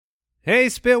Hey,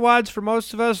 Spitwads, for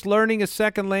most of us, learning a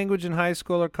second language in high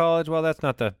school or college, well, that's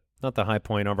not the high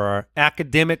point of our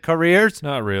academic careers.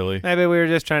 Not really. Maybe we were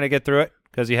just trying to get through it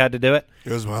because you had to do it.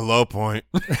 It was my low point.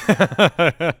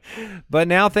 But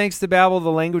now, thanks to Babbel,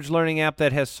 the language learning app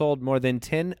that has sold more than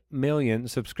 10 million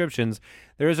subscriptions,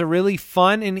 there is a really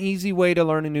fun and easy way to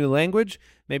learn a new language.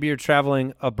 Maybe you're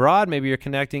traveling abroad. Maybe you're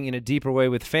connecting in a deeper way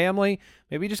with family.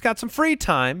 Maybe you just got some free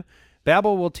time.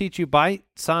 Babbel will teach you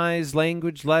bite-sized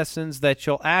language lessons that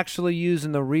you'll actually use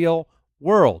in the real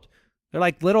world. They're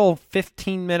like little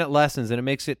 15-minute lessons, and it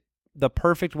makes it the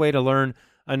perfect way to learn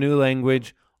a new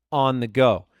language on the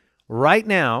go. Right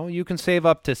now, you can save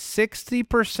up to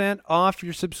 60% off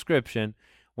your subscription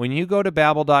when you go to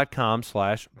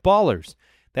Babbel.com/ballers.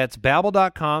 That's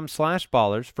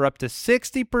Babbel.com/ballers for up to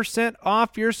 60%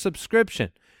 off your subscription.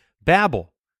 Babbel,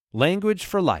 language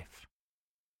for life.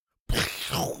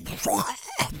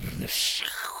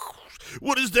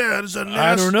 What is that? Is that an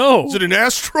I don't know. Is it an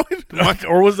asteroid?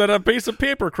 Or was that a piece of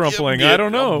paper crumpling? Yeah, I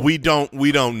don't know. We don't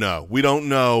know. We don't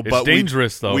know. It's but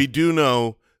dangerous, though. We do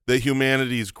know that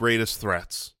humanity's greatest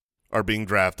threats are being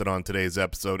drafted on today's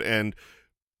episode. And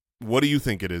what do you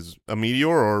think it is? A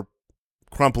meteor or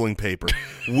crumpling paper?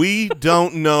 We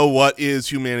don't know what is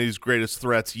humanity's greatest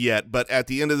threats yet, but at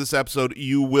the end of this episode,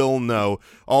 you will know.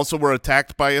 Also, we're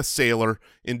attacked by a sailor.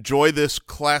 Enjoy this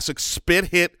classic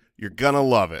spit hit. You're going to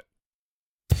love it.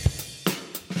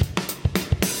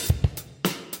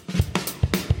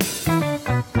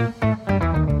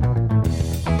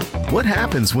 What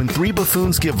happens when three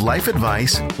buffoons give life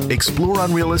advice, explore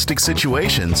unrealistic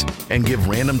situations, and give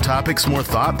random topics more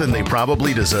thought than they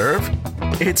probably deserve?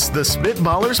 It's the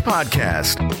Spitballers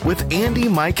Podcast with Andy,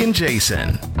 Mike, and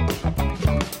Jason.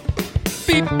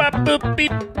 Beep, bop, boop,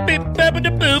 beep, beep, bop,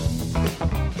 da, boop.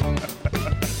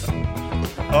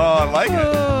 Oh, I like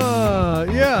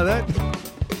it. Yeah, that...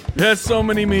 It has so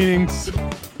many meanings.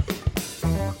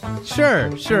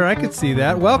 Sure, I could see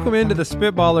that. Welcome into the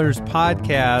Spitballers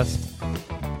Podcast,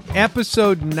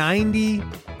 episode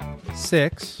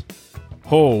 96.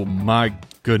 Oh, my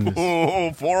goodness.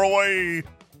 Oh, 4 away.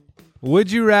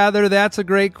 Would you rather? That's a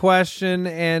great question,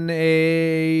 and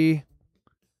a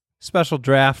special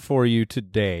draft for you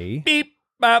today. Beep,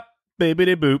 bop, baby,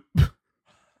 boop.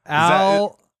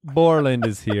 Al Borland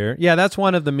is here. Yeah, that's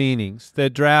one of the meanings. The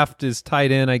draft is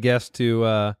tied in, I guess,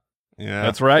 to Yeah,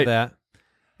 That's right. that.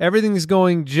 Everything's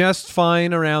going just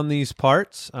fine around these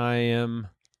parts. I am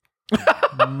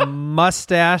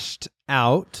mustached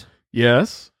out.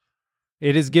 Yes.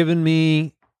 It has given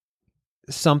me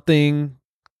something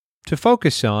to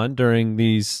focus on during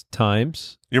these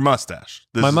times. Your mustache.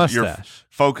 My You're mustache.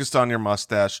 focused on your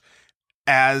mustache,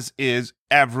 as is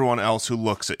everyone else who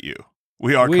looks at you.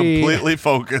 We are completely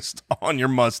focused on your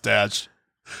mustache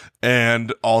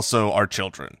and also our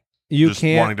children. You just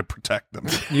can't wanting to protect them.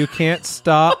 You can't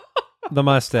stop the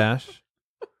mustache.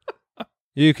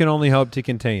 You can only hope to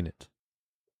contain it.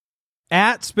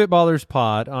 At Spitballers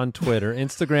Pod on Twitter,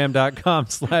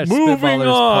 Instagram.com/Spitballers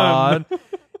Pod,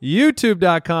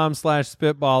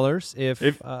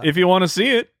 YouTube.com/Spitballers. If you want to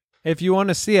see it. If you want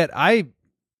to see it,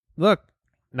 look,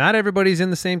 not everybody's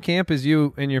in the same camp as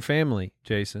you and your family,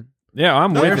 Jason. Yeah,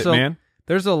 I'm with it, man.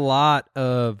 There's a lot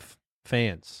of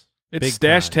fans. It's Big time.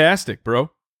 stash-tastic,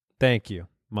 bro. Thank you,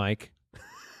 Mike.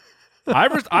 I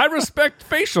respect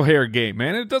facial hair game,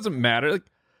 man. It doesn't matter. Like,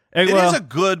 It is a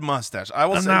good mustache. I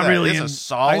will I'm say not that. really It is in- a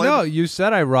solid. I know you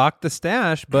said I rocked the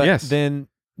stash, but Yes. then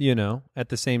at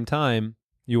the same time,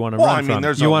 you want to Well, run I mean, from it.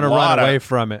 there's You a want to lot run of- away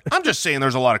from it. I'm just saying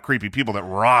there's a lot of creepy people that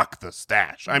rock the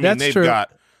stash. I mean, That's they've true.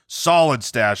 got solid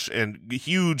stash and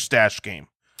huge stash game.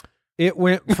 It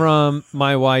went from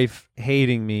my wife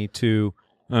hating me to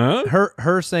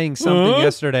her saying something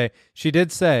yesterday. She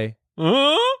did say,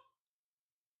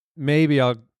 maybe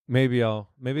it'll grow on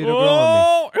me.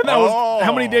 And that was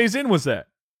how many days in was that?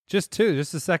 Just the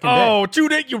second day. Oh, 2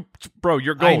 days. Bro,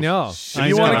 your goals. I know. She's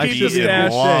You wanna gonna keep be the in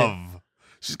stash love.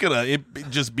 She's gonna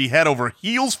just be head over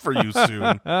heels for you soon.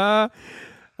 All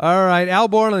right, Al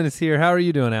Borland is here. How are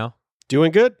you doing, Al?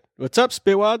 Doing good. What's up,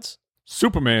 Spitwads?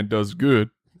 Superman does good.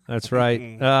 That's right.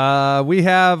 We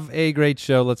have a great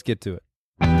show. Let's get to it.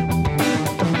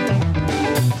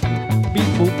 Beep,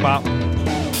 boop, bop.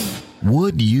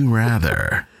 Would you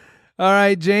rather? All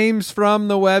right, James from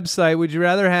the website. Would you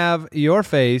rather have your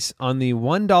face on the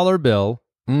 $1 bill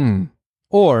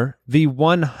or the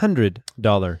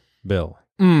 $100 bill?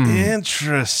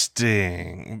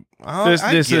 Interesting. I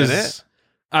get it.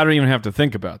 I don't even have to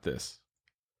think about this.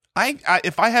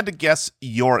 If I had to guess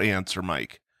your answer,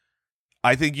 Mike,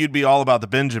 I think you'd be all about the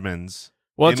Benjamins.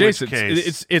 Well, in Jason, which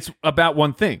case, it's about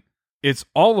one thing. It's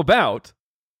all about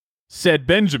said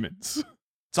Benjamins.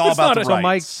 It's all It's about not the a- So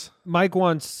rights. Mike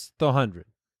wants the 100.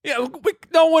 Yeah,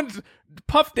 no one's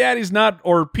Puff Daddy's not,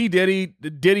 or P Diddy.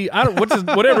 I don't.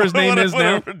 Whatever his name is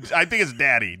now. I think it's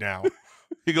Daddy now.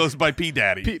 He goes by P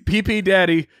Daddy. PP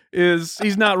Daddy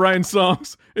he's not writing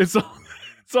songs. It's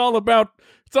all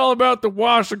about the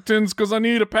Washingtons because I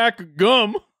need a pack of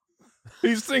gum.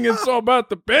 He's singing so about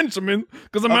the Benjamin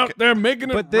because I'm out there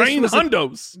making it But this rain was a-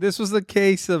 hundos. This was the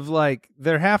case of like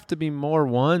there have to be more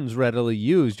ones readily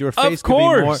used. Your Of face could be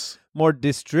course. more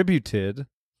distributed.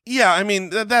 Yeah, I mean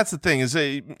that's the thing is,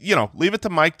 leave it to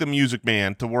Mike the Music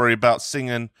Man to worry about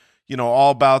singing,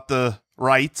 all about the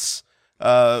rights.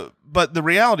 But the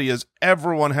reality is,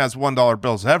 everyone has $1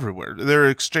 bills everywhere. They're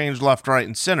exchanged left, right,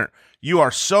 and center. You are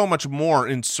so much more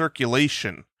in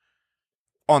circulation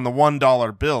on the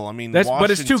 $1 bill. I mean, But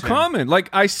it's too Washington- common. Like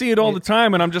I see it all the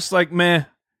time, and I'm just like, meh.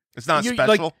 It's not You-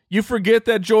 special. Like, you forget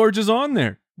that George is on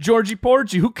there. Georgie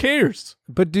Porgy. Who cares?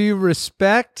 But do you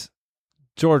respect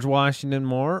George Washington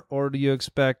more, or do you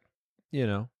expect,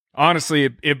 Honestly,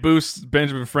 it boosts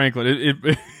Benjamin Franklin.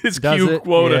 His Does Q it?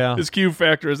 quota, Yeah. his Q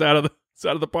factor is out of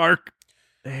the park.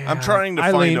 I'm trying to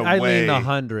I find lean, a I way. lean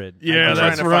 100. Yeah, I'm that's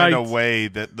trying to find a right. way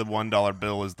that the $1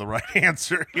 bill is the right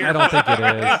answer here. I don't think it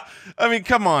is. I mean,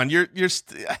 come on,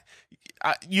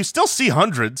 you still see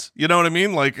hundreds. You know what I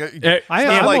mean? Like, Eh, I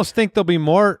not like- almost think there'll be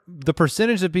more. The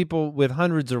percentage of people with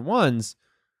hundreds or ones,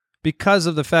 because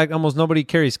of the fact almost nobody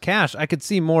carries cash. I could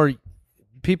see more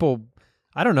people.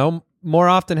 I don't know, more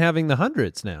often having the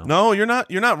hundreds now. no, you're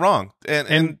not wrong.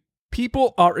 and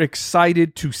people are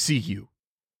excited to see you.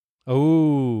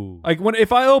 Oh, Like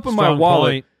if I open my Strong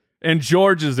wallet point. and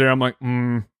George is there, I'm like,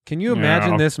 Can you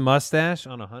imagine No. this mustache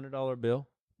on a $100 bill?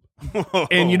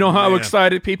 and you know how man.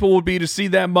 excited people would be to see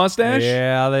that mustache?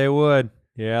 Yeah, they would.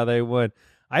 Yeah, they would.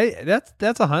 That's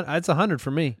that's 100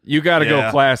 for me. You got to Yeah.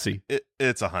 go classy.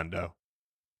 It's a hundo.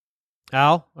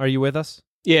 Al, are you with us?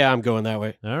 Yeah, I'm going that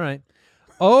way. All right.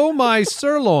 Oh my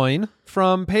sirloin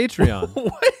from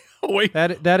Patreon. Wait,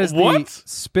 That is What? the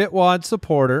Spitwad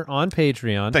supporter on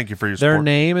Patreon. Thank you for your Their support.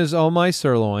 name is Oh My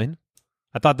Sirloin.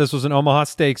 I thought this was an Omaha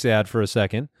Steaks ad for a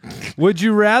second. Would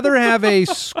you rather have a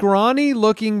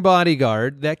scrawny-looking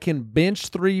bodyguard that can bench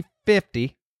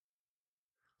 350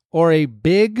 or a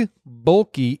big,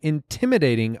 bulky,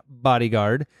 intimidating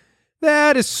bodyguard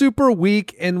that is super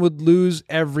weak and would lose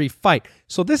every fight?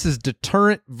 So this is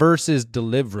deterrent versus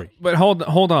delivery. but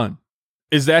hold on.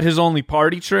 Is that his only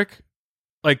party trick?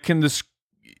 Like, can this?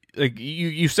 Like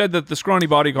you said that the scrawny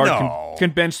bodyguard No.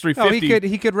 can bench No, 350.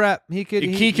 he could rap. He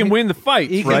Can win the fight,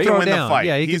 He right? can throw win the down. fight.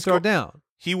 Yeah, he can He's throw go- down.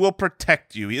 He will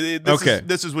protect you. Okay.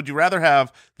 This is would you rather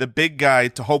have the big guy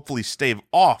to hopefully stave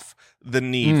off the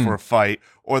need for a fight,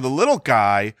 or the little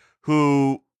guy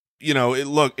who, he's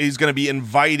going to be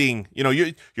inviting, you're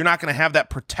not going to have that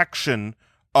protection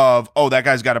of, oh, that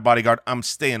guy's got a bodyguard, I'm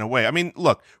staying away. I mean,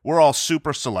 look, we're all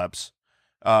super celebs,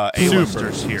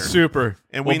 A-listers here. Super.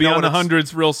 And we'll we be know on what the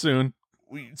it's- hundrmy real soon.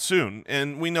 Soon.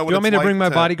 And we know what Do you want me it's to like bring my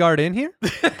bodyguard in here?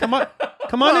 Come on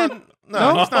in.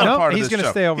 No, he's not a part of he's this gonna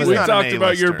show. stay over He's We there. not an talked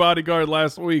about your A-lister. bodyguard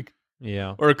last week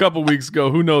Yeah. or a couple weeks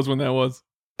ago. Who knows when that was?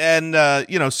 And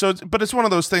but it's one of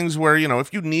those things where,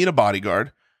 if you need a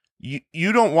bodyguard,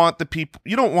 you don't want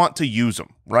you don't want to use them,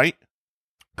 right?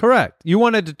 Correct. You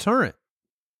want a deterrent.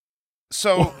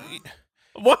 So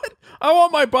What? I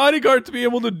want my bodyguard to be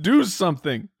able to do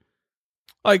something.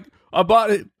 Like a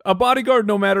bodyguard,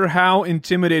 no matter how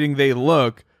intimidating they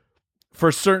look,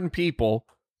 for certain people,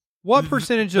 What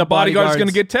percentage the of bodyguard's bodyguards going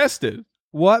to get tested.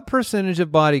 What percentage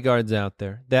of bodyguards out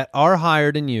there that are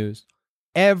hired and used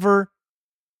ever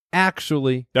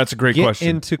actually That's a great get question.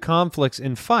 into conflicts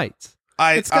and fights?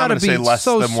 It's I'm gotta going to say be less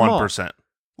so than small. 1%.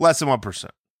 Less than 1%.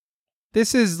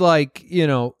 This is like,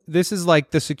 this is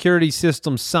like the security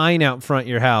system sign out front of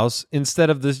your house instead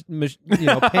of this,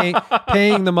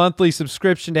 paying the monthly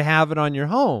subscription to have it on your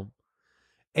home.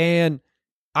 And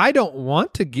I don't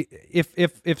want to get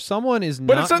if someone is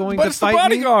but not it's, going but to it's the fight me.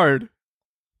 bodyguard.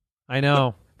 I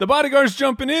know. The bodyguard's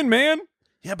jumping in, man.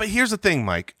 Yeah, but here's the thing,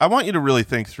 Mike. I want you to really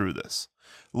think through this.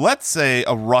 Let's say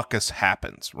a ruckus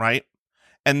happens, right?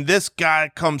 And this guy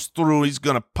comes through, he's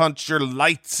going to punch your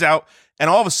lights out, and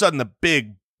all of a sudden the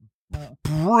big,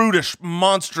 brutish,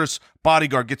 monstrous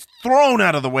bodyguard gets thrown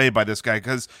out of the way by this guy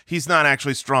because he's not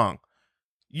actually strong.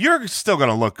 You're still going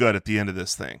to look good at the end of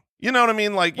this thing. You know what I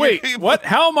mean? Like, Wait, what?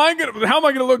 How am I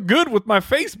gonna look good with my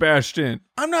face bashed in?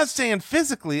 I'm not saying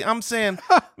physically. I'm saying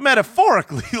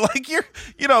metaphorically. Like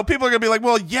people are gonna be like,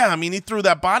 well, yeah. I mean, he threw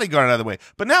that bodyguard out of the way.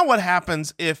 But now, what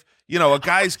happens if a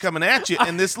guy's coming at you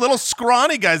and this little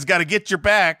scrawny guy's got to get your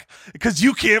back because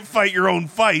you can't fight your own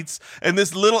fights, and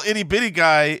this little itty bitty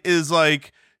guy is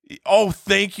like, Oh,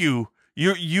 thank you.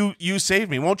 You saved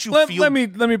me. Won't you feel? Let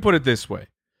me put it this way.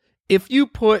 If you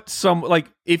put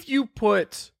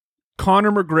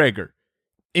Conor McGregor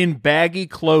in baggy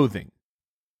clothing,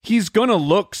 he's gonna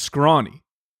look scrawny.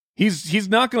 He's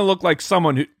not gonna look like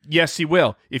someone who. Yes, he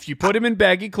will. If you put him in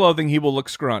baggy clothing, he will look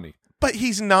scrawny. But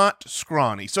he's not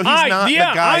scrawny, so he's not the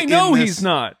guy. I know in this, he's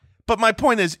not. But my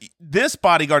point is, this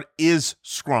bodyguard is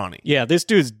scrawny. Yeah, this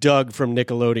dude's Doug from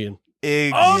Nickelodeon.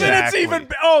 Exactly.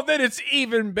 Then it's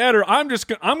even better. I'm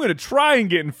gonna try and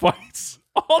get in fights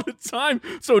all the time.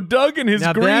 So Doug and his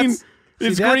Now green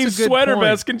that's a good sweater point.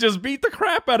 vest can just beat the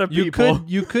crap out of You people.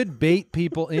 could bait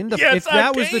people into Yes, if that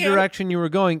I was the can. direction you were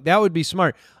going, that would be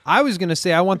smart. I was going to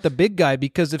say I want the big guy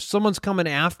because if someone's coming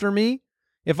after me,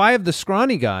 if I have the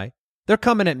scrawny guy, they're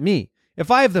coming at me. If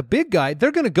I have the big guy,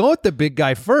 they're going to go at the big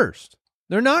guy first.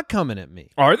 They're not coming at me.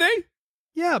 Are they?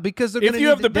 Yeah, because they're If gonna you need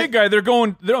have the big guy, they're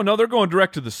going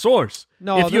direct to the source.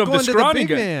 No, if you they're have going the to scrawny the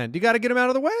big guy, man. You got to get him out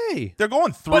of the way. They're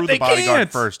going through But the they bodyguard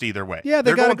can't. first either way. Yeah,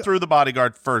 they're going gotta through the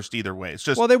bodyguard first either way. It's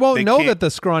just Well, they won't know can't- that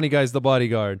the scrawny guy's the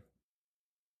bodyguard.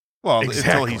 Well,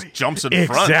 Exactly. until he jumps in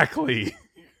front. exactly.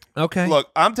 Okay. Look,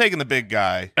 I'm taking the big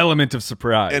guy, Element of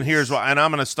surprise. and here's why. And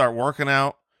I'm going to start working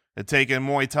out and taking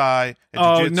Muay Thai and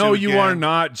Oh jiu-jitsu no, you again. are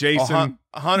not, Jason.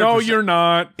 100%. No, you're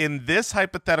not. In this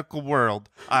hypothetical world,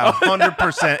 I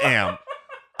 100% am.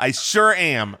 I sure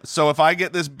am. So if I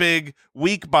get this big,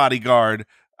 weak bodyguard,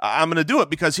 I'm going to do it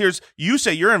because you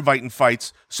say you're inviting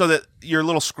fights so that your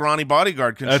little scrawny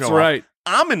bodyguard can That's show right. up.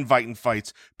 I'm inviting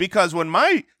fights because when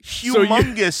my So you-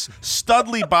 humongous,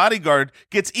 studly bodyguard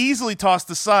gets easily tossed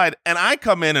aside and I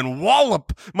come in and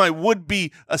wallop my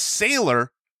would-be assailer,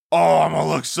 oh, I'm going to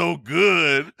look so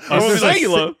good. A I'm gonna be like,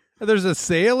 sailor. There's a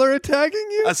sailor attacking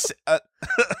you? a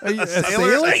you- a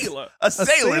sailor? sailor?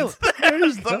 Assailant.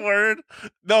 There's the word.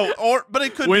 No, but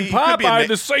it could When be. He could be, Popeye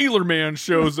the Sailor Man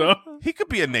shows up, he could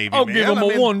be a Navy I'll man. give him I a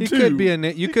mean, 1-2. You could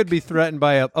be you could be threatened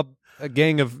by a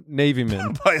gang of Navy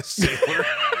men. by a sailor.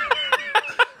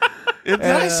 Did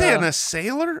I say an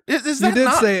assailer? Is that You did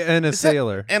not, say an is that-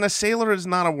 assailer. An assailer is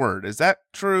not a word. Is that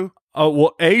true? Oh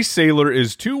well, a sailor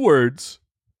is 2 words.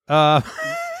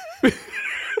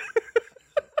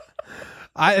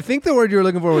 I think the word you were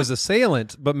looking for was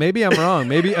assailant, but maybe I'm wrong.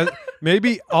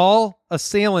 Maybe all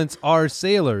assailants are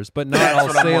sailors, but not all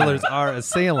what I'm sailors are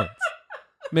assailants.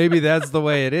 Maybe that's the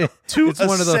way it is. To It's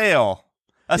one of those. assail.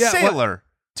 A Yeah, what- sailor.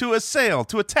 To assail.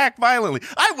 To attack violently.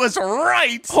 I was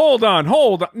right. Hold on.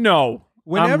 No.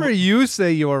 Whenever you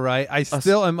say you're right, I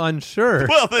still am unsure.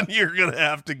 Well, then you're going to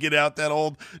have to get out that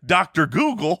old Dr.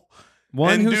 Google.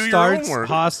 One and who do your starts own work.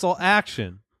 hostile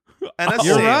action. And a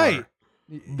You're sailor. right.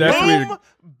 That's weird. Boom.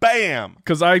 Bam.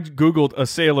 Because I Googled a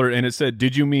sailor and it said,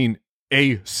 did you mean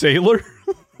a sailor?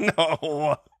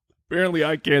 No. Apparently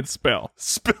I can't spell.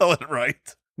 Spell it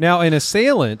right. Now, an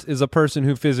assailant is a person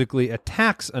who physically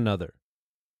attacks another.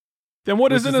 Then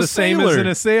what Which is an the same assailer? as an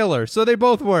assailer. So they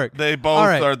both work. They both All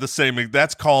right. are the same.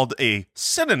 That's called a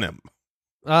synonym.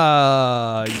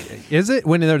 Is it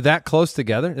when they're that close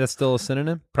together? That's still a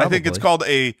synonym. I think it's Probably.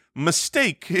 called a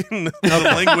mistake in the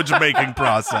language making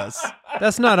process.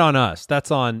 That's not on us.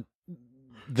 That's on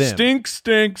them. Stink,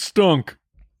 stink, stunk.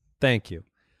 Thank you.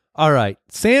 All right.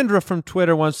 Sandra from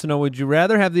Twitter wants to know, would you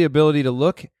rather have the ability to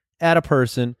look at a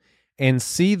person and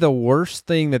see the worst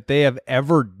thing that they have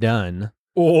ever done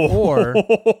or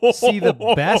see the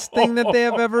best thing that they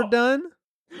have ever done?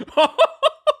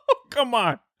 Come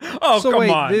on. Oh, so come wait,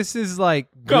 on. this is like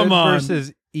Come good on.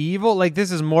 versus evil? Like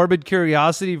this is morbid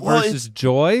curiosity Well, versus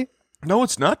joy? No,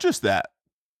 it's not just that.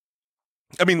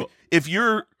 I mean, if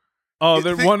you're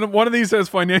then one of these has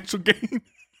financial gain.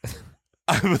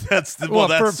 that's Well,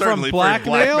 that's from certainly for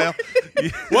blackmail?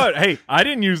 What? Hey, I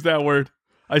didn't use that word.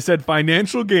 I said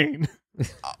financial gain.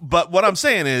 But what I'm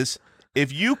saying is,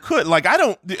 if you could, like, I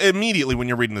don't immediately when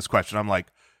you're reading this question, I'm like,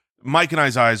 Mike and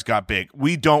I's eyes got big.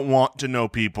 We don't want to know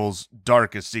people's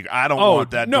darkest secret. I don't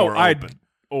want that door open.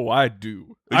 I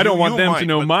do. I don't want you them might, to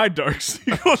know but- my dark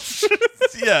secrets.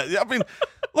 Yeah, I mean,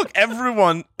 look,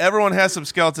 everyone has some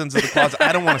skeletons in the closet.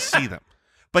 I don't want to see them.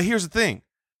 But here's the thing.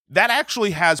 That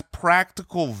actually has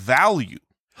practical value.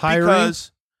 Hiring?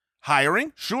 Because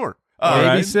hiring, sure.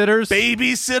 right. Babysitters?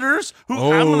 Babysitters? I'm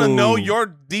going to know Oh. your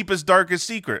deepest, darkest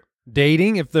secret.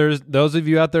 Dating? If there's those of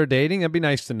you out there dating, that'd be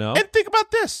nice to know. And think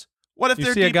about this. What if You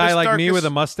their see a guy deepest, like me darkest- with a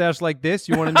mustache like this,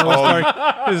 you want to know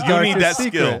his, his You darkest need that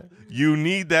secret. skill. You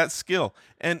need that skill.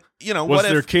 And, Was what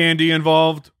there if candy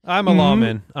involved? I'm a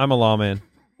lawman. I'm a lawman.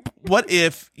 what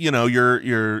if, you're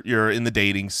in the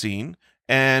dating scene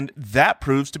and that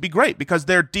proves to be great because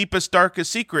their deepest,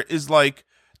 darkest secret is like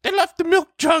they left the milk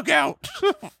jug out.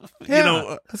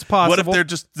 Yeah, that's possible. What if they're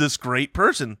just this great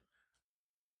person?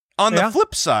 On the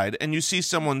flip side, and you see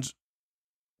someone's,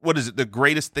 what is it, the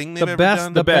greatest thing they've ever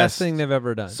done? The best thing they've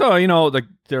ever done. So, like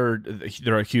they're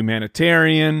a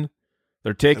humanitarian.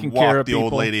 They're taking care of people. The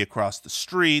old lady across the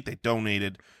street. They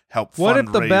donated, helped What fundraise.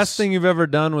 if the best thing you've ever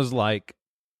done was like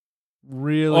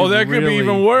really? Oh, that could be really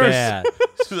even worse. Bad.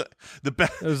 The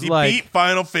best. was He like- beat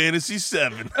Final Fantasy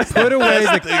VII. Put away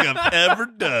Best the thing I've ever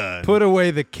done. put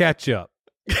away the ketchup.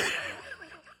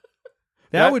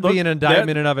 That would be an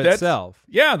indictment in of itself.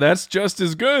 Yeah, that's just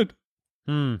as good.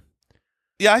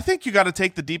 Yeah, I think you got to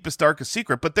take the deepest, darkest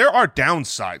secret, but there are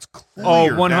downsides. Oh,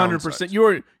 Clear 100%.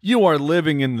 downsides. You are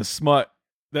living in the smut.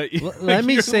 That Let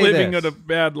me you're say living this. a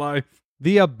bad life.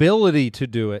 The ability to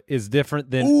do it is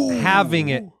different than having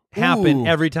it happen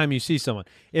every time you see someone.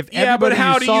 If Yeah, but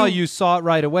everybody how do you saw it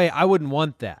right away, I wouldn't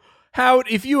want that. How,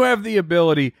 if you have the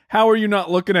ability, how are you not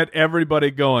looking at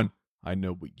everybody going, I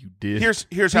know what you did? Here's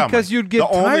how. Because Mike. you'd get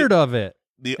tired of it.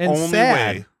 The and only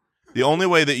sad. the only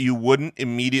way that you wouldn't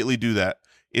immediately do that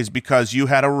is because you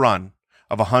had a run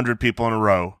of 100 people in a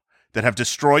row that have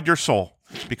destroyed your soul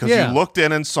because you looked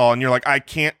in and saw, and you're like, I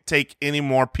can't take any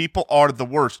more. People are the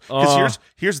worst. Because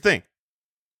here's the thing.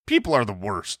 People are the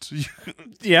worst.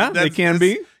 Yeah, they can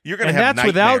be. You're gonna And have that's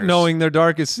without nightmares. knowing their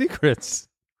darkest secrets.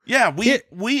 Yeah,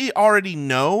 we already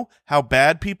know how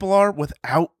bad people are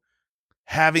without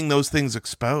having those things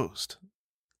exposed.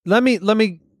 Let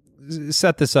me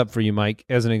set this up for you, Mike,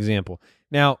 as an example.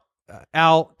 Now,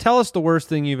 Al, tell us the worst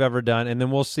thing you've ever done, and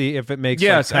then we'll see if it makes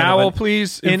Yes, like kind Owl, of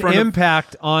please. an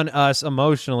impact on us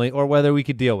emotionally, or whether we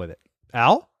could deal with it.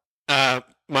 Al?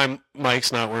 My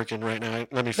mic's not working right now.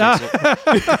 Let me fix it.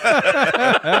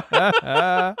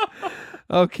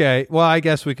 Okay, well, I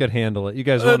guess we could handle it. You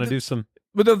guys want to do some?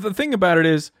 But the thing about it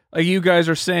is, like, you guys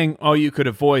are saying, oh, you could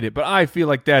avoid it. But I feel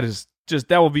like that's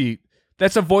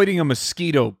avoiding a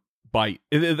mosquito bite.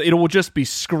 It will just be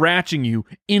scratching you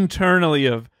internally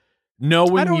of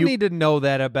knowing I don't you. need to know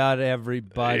that about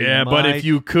everybody. Yeah, but Mike. if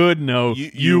you could know,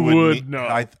 you would know.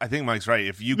 I think Mike's right.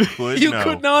 If you could You know,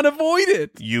 could not avoid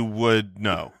it. you would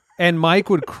know. And Mike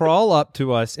would crawl up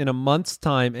to us in a month's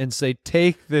time and say,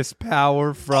 "Take this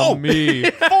power from me.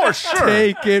 For sure.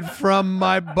 Take it from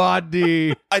my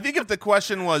body. I think if the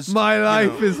question was, My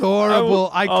life is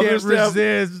horrible. I I'll can't just have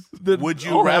resist." would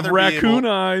you I'll rather have raccoon be able,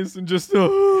 eyes and just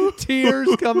Tears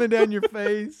coming down your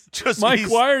face. just Mike, be-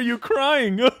 why are you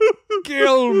crying?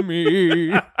 Kill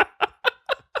me.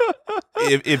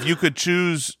 if you could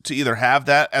choose to either have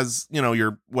that as,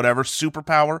 your whatever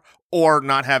superpower or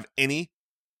not have any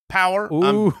power,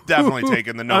 Ooh. I'm definitely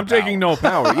taking the no I'm taking no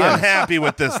power. I'm Yes. happy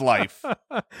with this life.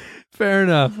 Fair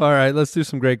enough. All right, let's do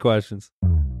some great questions.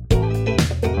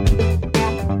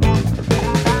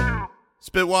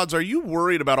 Spitwads, are you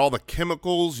worried about all the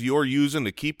chemicals you're using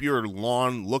to keep your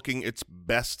lawn looking its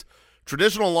best?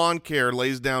 Traditional lawn care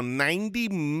lays down 90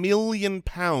 million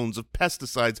pounds of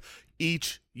pesticides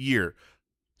each year.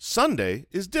 Sunday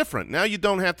is different. Now you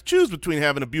don't have to choose between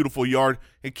having a beautiful yard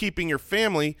and keeping your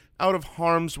family out of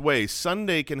harm's way.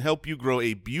 Sunday can help you grow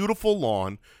a beautiful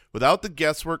lawn without the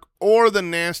guesswork or the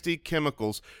nasty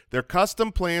chemicals. Their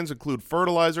custom plans include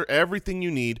fertilizer, everything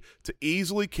you need to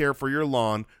easily care for your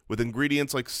lawn with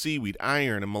ingredients like seaweed,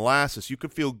 iron, and molasses. You can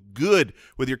feel good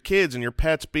with your kids and your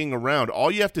pets being around.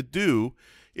 All you have to do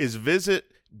is visit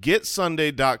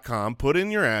getsunday.com, put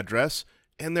in your address,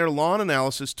 and their lawn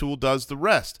analysis tool does the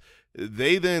rest.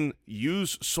 They then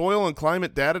use soil and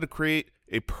climate data to create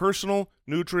a personal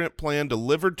nutrient plan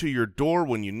delivered to your door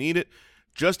when you need it.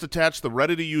 Just attach the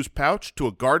ready-to-use pouch to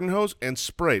a garden hose and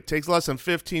spray. It takes less than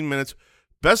 15 minutes.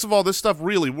 Best of all, this stuff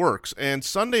really works. And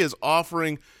Sunday is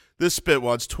offering this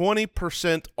Spitwads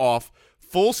 20% off.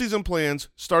 Full season plans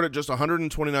start at just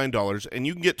 $129, and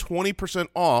you can get 20%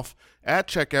 off at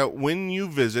checkout when you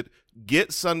visit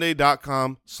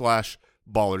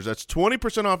getsunday.com/ballers. That's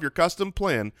 20% off your custom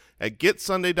plan at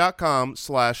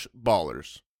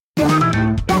getsunday.com/ballers.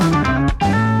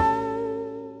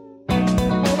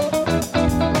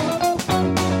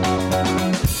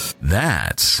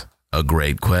 That's a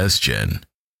great question.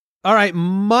 All right,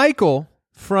 Michael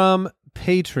from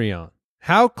Patreon.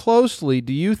 How closely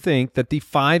do you think that the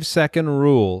 5-second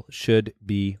rule should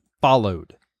be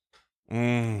followed?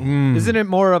 Isn't it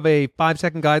more of a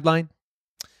 5-second guideline?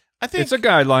 I think It's a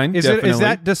guideline. Is definitely.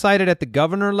 that decided at the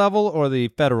governor level or the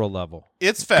federal level?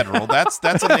 it's federal. That's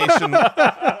a nation.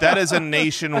 That is a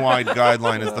nationwide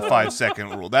guideline. Is the 5-second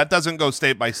rule? That doesn't go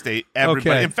state by state. Everybody.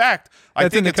 Okay. In fact, I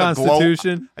That's in think the it's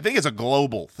Constitution. I think it's a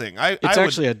global thing. It's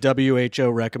actually a WHO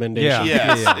recommendation.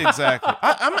 Yeah. Yes, exactly.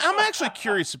 I'm actually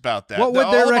curious about that. What would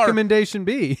All their of our- recommendation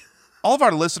be? all of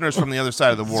our listeners from the other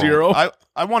side of the world. 0.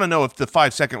 I want to know if the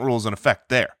 5-second rule is in effect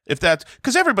there. If that's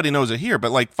because everybody knows it here,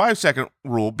 but like 5-second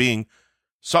rule being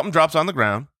something drops on the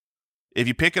ground. If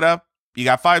you pick it up, you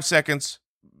got 5 seconds.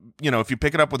 If you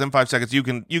pick it up within 5 seconds, you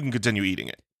can continue eating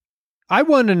it. I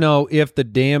want to know if the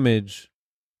damage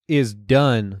is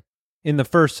done in the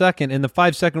first second, and the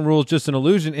 5-second rule is just an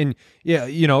illusion. And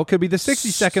it could be the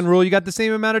 60-second rule. You got the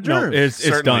same amount of germs. No, it's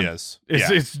Certainly done. is.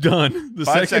 It's done. The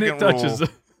 5 second it second touches. rule.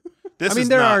 This I mean, is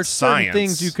there not are certain science.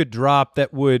 things you could drop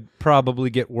that would probably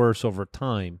get worse over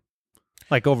time,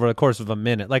 like over the course of a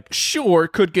minute. Like Sure,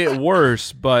 it could get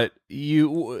worse, but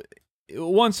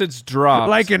once it's dropped,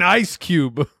 like an ice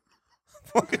cube.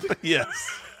 Yes.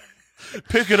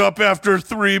 Pick it up after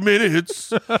 3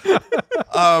 minutes.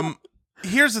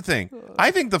 Here's the thing.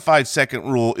 I think the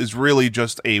 5-second rule is really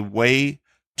just a way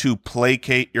to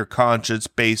placate your conscience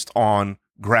based on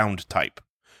ground type.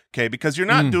 Okay, because you're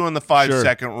not doing the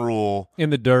 5-second rule In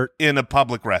the dirt. in a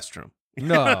public restroom. You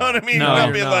No. know what I mean? No, You're not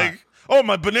you're being not. like, oh,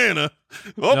 my banana.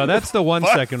 Oh, No, that's the 1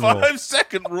 second rule.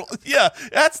 5-second rule. Yeah,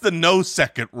 that's the no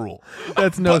second rule.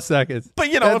 That's no seconds. But,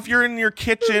 if you're in your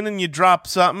kitchen and you drop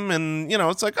something and,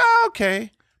 it's like, oh,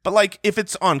 okay. But, like, if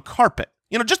it's on carpet,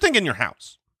 just think in your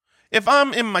house. If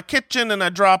I'm in my kitchen and I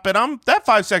drop it, that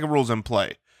 5-second rule's in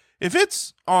play. If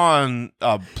it's on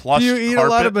a plush Do you eat carpet, a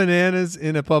lot of bananas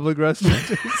in a public restaurant?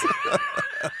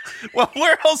 well,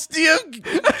 where else do you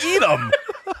eat them?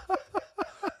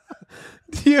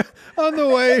 On the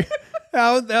way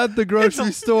out the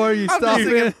grocery store, you I'm stop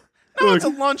thinking- in. No, it's a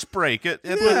lunch break at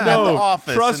the no,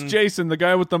 office. trust and- Jason. The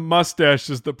guy with the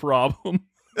mustache is the problem,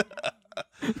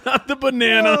 not the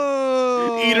banana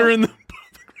Whoa. eater in the.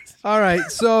 All right,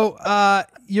 so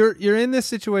you're in this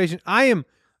situation. I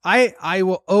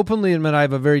will openly admit I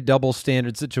have a very double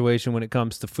standard situation when it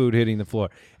comes to food hitting the floor.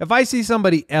 If I see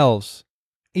somebody else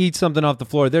eat something off the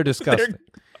floor, they're disgusting.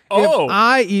 Oh, If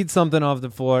I eat something off the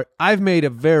floor, I've made a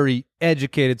very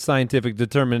educated scientific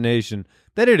determination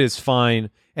that it is fine,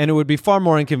 and it would be far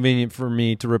more inconvenient for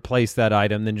me to replace that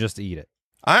item than just eat it.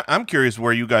 I'm curious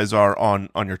where you guys are on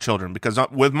your children, because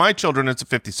with my children, it's a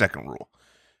 50-second rule.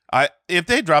 If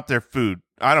they drop their food,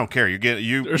 I don't care. You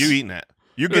eating it.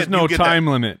 there's no time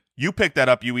limit. You pick that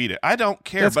up, you eat it. I don't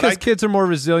care. That's but because kids are more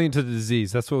resilient to the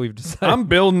disease. That's what we've decided. I'm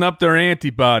building up their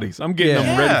antibodies. I'm getting them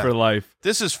Yeah. ready for life.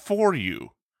 This is for you.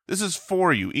 This is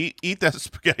for you. Eat that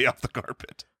spaghetti off the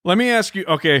carpet. Let me ask you.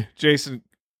 Okay, Jason.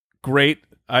 Great.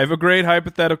 I have a great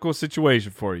hypothetical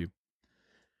situation for you.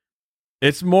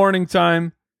 It's morning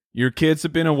time. Your kids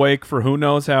have been awake for who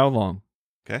knows how long.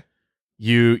 Okay.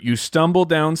 You stumble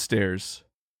downstairs.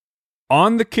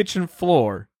 On the kitchen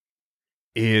floor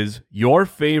is your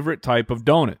favorite type of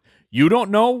donut. You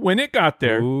don't know when it got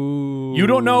there. Ooh. You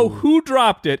don't know who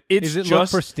dropped it. It's Does it just look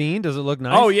pristine? Does it look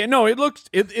nice? Oh yeah, no,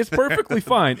 it's perfectly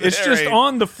fine. It's There just ain't-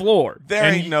 on the floor. There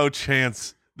And ain't no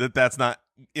chance that that's not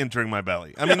entering my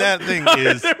belly. I mean, that thing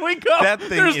is. there we go. That thing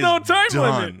There's is no time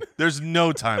done. limit. There's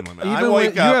no time limit. Even I when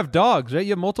wake you up. have dogs, right?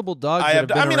 You have multiple dogs. I'm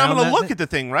I'm going to look at the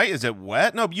thing, right? Is it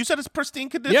wet? No, you said it's pristine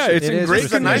condition. Yeah, it's It in is great This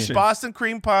is a nice condition. Boston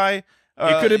cream pie.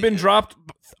 It could have been dropped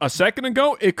a second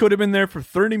ago. It could have been there for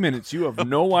 30 minutes. You have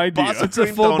no idea. Boston It's a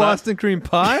cream full donut. Boston cream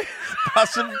pie.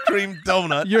 Boston cream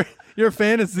donut. Your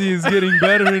fantasy is getting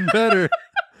better and better.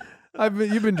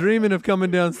 You've been dreaming of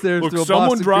coming downstairs Look, to a someone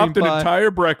Boston dropped cream an pie.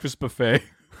 entire breakfast buffet.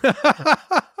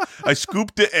 I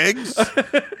scooped the eggs,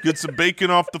 get some bacon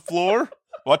off the floor.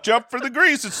 Watch out for the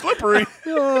grease; it's slippery.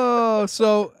 Oh,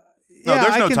 so No, yeah,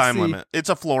 there's I no can time see. limit. It's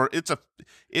a floor. It's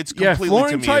Yeah, completely to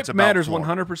flooring me. type It's about matters floor.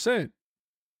 100%.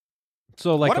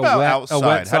 So like What about a wet, outside? a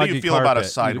wet How do you soggy feel about a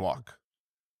carpet. sidewalk?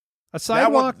 A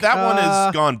sidewalk. That one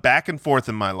has gone back and forth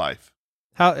in my life.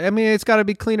 It's got to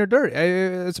be clean or dirt.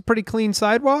 It's a pretty clean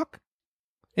sidewalk.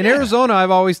 In Yeah. Arizona, I've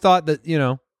always thought that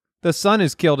the sun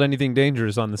has killed anything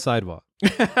dangerous on the sidewalk.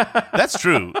 That's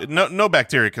true. No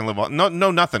bacteria can live on. No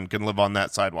nothing can live on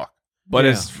that sidewalk. But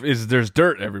Yeah. there's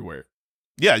dirt everywhere.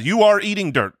 Yeah, you are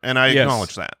eating dirt, and I Yes.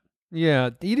 acknowledge that. Yeah,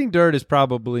 eating dirt is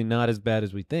probably not as bad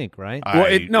as we think, right?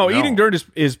 Well, No. eating dirt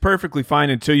is perfectly fine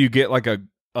until you get like a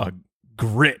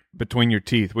grit between your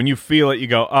teeth. When you feel it, you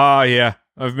go, "Ah, yeah,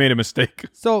 I've made a mistake."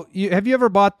 So, have you ever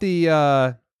bought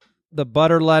the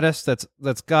butter lettuce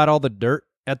that's got all the dirt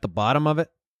at the bottom of it?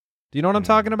 Do you know what I'm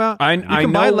talking about? I You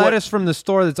can know buy what- lettuce from the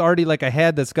store that's already like a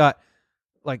head that's got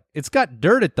it's got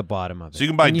dirt at the bottom of it. So you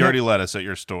can buy And dirty lettuce at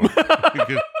your store.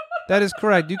 That is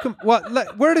correct. You can.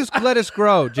 Where does lettuce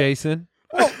grow, Jason?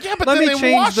 Well, yeah, but Let then me they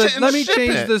change wash the. it and Let me ship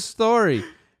change it. the story.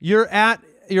 You're at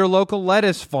your local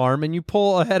lettuce farm and you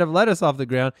pull a head of lettuce off the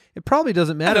ground. It probably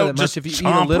doesn't I matter don't that much just if you eat a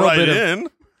chomp little right bit of. in.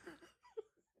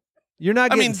 You're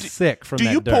not I getting mean, sick from Do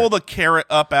that you dirt. pull the carrot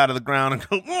up out of the ground and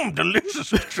go,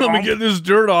 delicious? Let me get this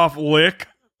dirt off, lick.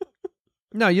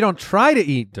 No, you don't try to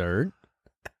eat dirt.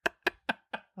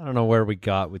 I don't know where we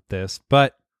got with this,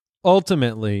 but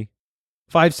ultimately,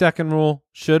 5-second rule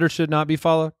should or should not be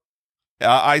followed.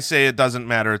 I say it doesn't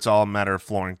matter. It's all a matter of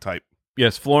flooring type.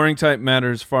 Yes, flooring type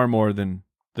matters far more than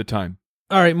the time.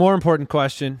 All right, more important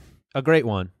question. A great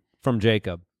one from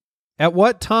Jacob. At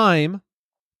what time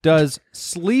does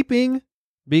sleeping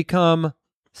become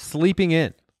sleeping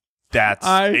in? That's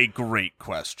a great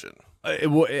question.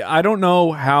 I don't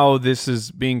know how this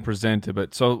is being presented,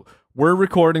 but so we're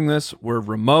recording this. We're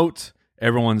remote.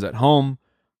 Everyone's at home.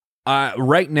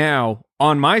 Right now,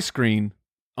 on my screen,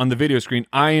 on the video screen,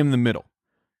 I am the middle.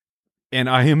 And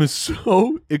I am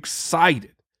so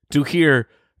excited to hear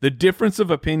the difference of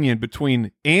opinion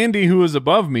between Andy, who is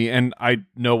above me, and I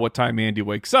know what time Andy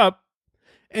wakes up,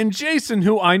 and Jason,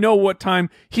 who I know what time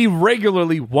he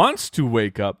regularly wants to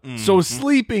wake up. Mm-hmm. So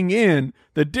sleeping in,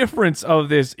 the difference of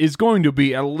this is going to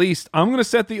be at least, I'm going to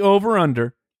set the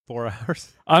over-under. 4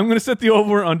 hours. I'm going to set the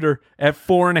over-under at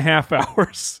 4.5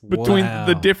 hours between Wow.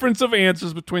 the difference of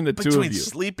answers between the two of Between you.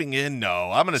 sleeping in, no.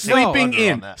 I'm going to Sleeping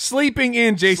in. Sleeping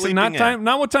Jason. Sleeping in.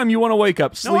 Not what time you want to wake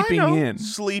up. No, I Sleeping know. in.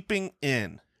 Sleeping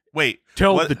in. Wait.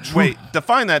 Tell the truth. Wait.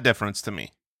 Define that difference to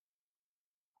me.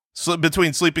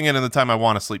 Between sleeping in and the time I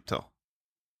want to sleep till.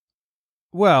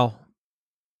 Well,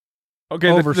 Okay.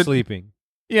 oversleeping.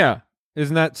 Yeah.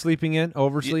 Isn't that sleeping in?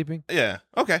 Oversleeping? Yeah.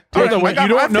 Okay. By All the right, way, I got- you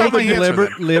don't I've know got the my Taking answer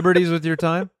then. liberties with your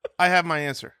time? I have my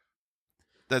answer.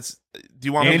 That's. Do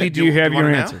you want? Andy, me, do you have want your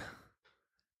it now? answer?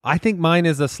 I think mine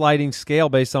is a sliding scale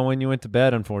based on when you went to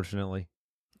bed, unfortunately.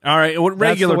 All right. What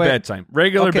regular the way- bedtime?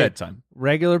 Regular Okay. bedtime.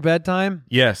 Regular bedtime?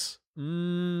 Yes.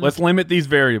 Let's limit these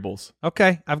variables.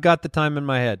 Okay, I've got the time in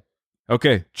my head.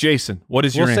 Okay. Jason, what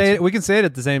is We'll your say answer? it. We can say it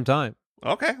at the same time.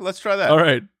 Okay. Let's try that. All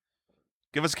right.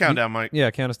 Give us a countdown, Mike.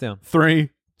 Yeah, count us down. 3,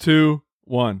 2,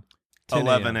 1. 10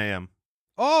 11 a.m.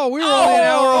 Oh, we were only an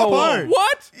hour apart.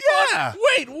 What? Yeah.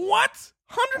 Wait, what?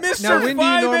 100 Mr. Now, when do you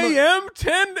 5 normal- a.m.,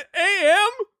 10 a.m.?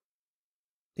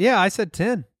 Yeah, I said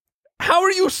 10. How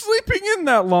are you sleeping in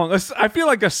that long? I feel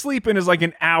like a sleep in is like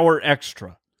an hour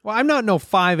extra. Well, I'm not no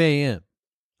 5 a.m.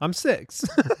 I'm 6.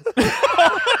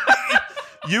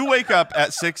 You wake up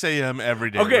at 6 a.m.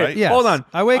 every day, Okay, right? Yes. Hold on.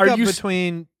 I wake Are up you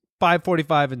between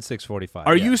 5:45 and 6:45.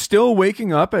 Are yeah. you still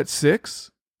waking up at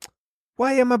 6?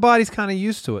 Well, yeah, my body's kind of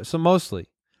used to it, so mostly.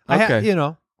 Okay.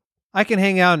 I can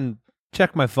hang out and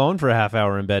check my phone for a half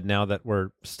hour in bed now that we're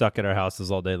stuck at our houses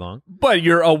all day long. But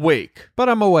you're awake. But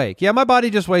I'm awake. Yeah, my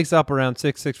body just wakes up around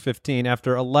 6:15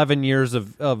 after 11 years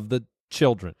of the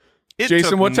children. It Jason,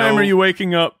 took what time no- are you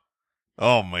waking up?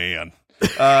 Oh man.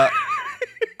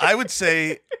 I would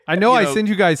say I know I know- send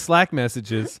you guys Slack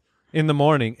messages in the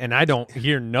morning, and I don't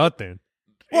hear nothing.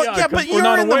 Well, Yeah, yeah, 'cause but we're you're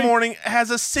not in the awake. morning has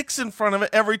a 6 in front of it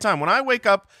every time. When I wake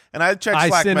up and I check I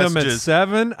Slack send them at messages,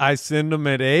 7. I send them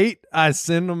at 8. I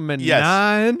send them at Yes.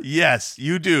 9. yes,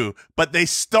 you do. But they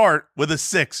start with a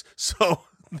 6. So,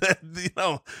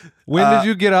 When did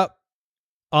you get up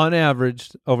on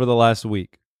average over the last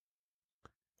week?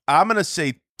 I'm going to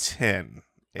say 10.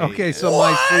 Okay, so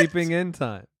What? my sleeping in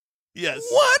time. Yes.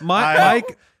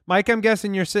 Mike, I'm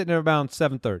guessing you're sitting at around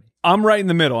 7:30. I'm right in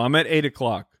the middle. I'm at 8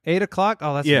 o'clock. 8 o'clock?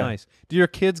 Oh, that's Yeah. nice. Do your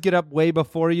kids get up way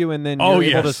before you and then Oh,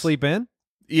 you're able to yes. sleep in?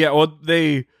 Yeah, well,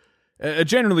 they,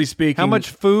 generally speaking. How much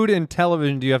food and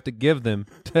television do you have to give them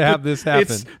to have this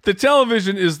happen? The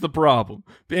television is the problem,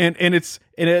 and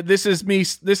this is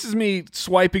me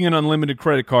swiping an unlimited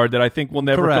credit card that I think will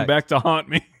never come Correct. back to haunt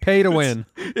me. Pay to win.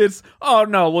 It's oh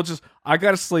no, I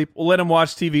gotta sleep. We'll let them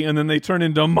watch TV, and then they turn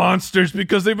into monsters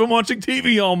because they've been watching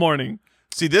TV all morning.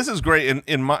 See, this is great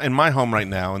in my home right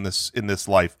now in this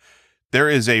life. There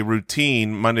is a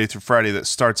routine Monday through Friday that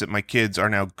starts that my kids are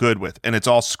now good with, and it's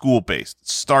all school based. It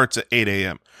starts at 8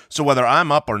 a.m. So whether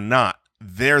I'm up or not,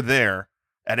 they're there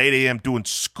at 8 a.m. doing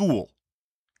school.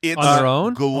 It's On their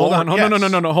own? Hold on,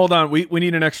 Yes. no. Hold on. We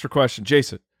need an extra question,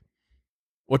 Jason.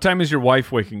 What time is your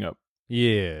wife waking up?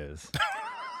 Yes.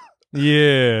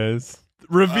 Yes.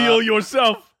 Reveal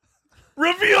yourself.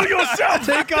 Reveal yourself.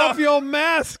 Take off your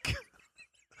mask.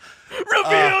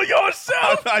 Reveal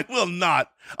yourself. I will not.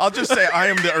 I'll just say I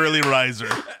am the early riser.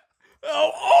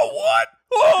 Oh, what?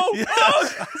 Oh,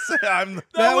 Yes, I'll say that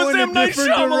That was went a M. Night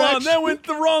different Shyamalan. direction. That went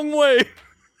the wrong way.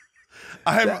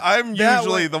 I'm that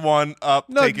usually one- the one up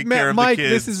No, taking care of Mike, the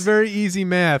kids. this is very easy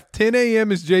math. 10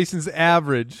 a.m. is Jason's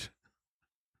average.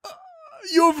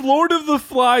 You have Lord of the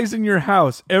Flies in your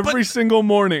house every single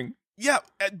morning. Yeah,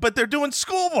 but they're doing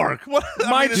schoolwork. What?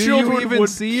 My do you children even would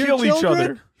see your kill each children?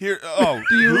 other. Here. Oh,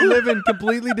 Do you live in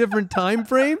completely different time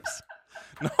frames?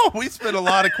 No, we spend a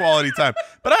lot of quality time.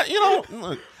 But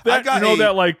look, I got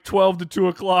that like 12 to 2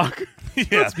 o'clock.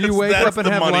 Yes, Do you wake that's up and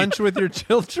the have money. lunch with your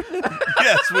children?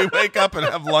 Yes, we wake up and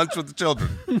have lunch with the children.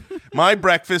 My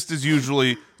breakfast is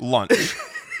usually lunch.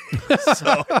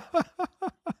 So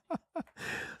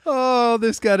Oh,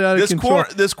 this got out of control.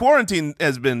 this quarantine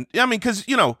has been. I mean, because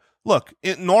look,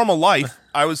 in normal life,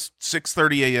 I was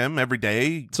 6:30 a.m. every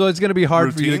day. So it's going to be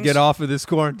hard for you to Routines? get off of this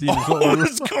quarantine. is what Oh, we're-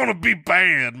 it's gonna be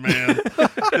bad, man.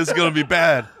 It's gonna be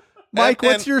bad. Mike,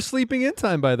 And- what's your sleeping in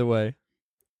time, by the way?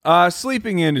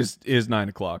 Sleeping in is 9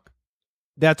 o'clock.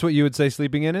 That's what you would say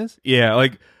sleeping in is? Yeah,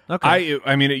 like Okay.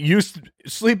 I mean, it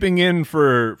sleeping in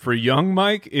for young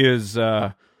Mike is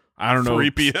I don't know 3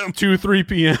 p.m. 3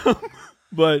 p.m.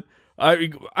 But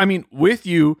I mean, with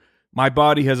you, my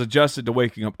body has adjusted to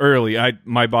waking up early.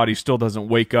 My body still doesn't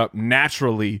wake up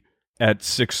naturally at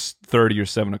 6:30 or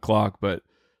 7 o'clock, but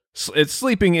it's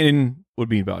sleeping in would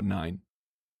be about 9.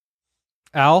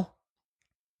 Al?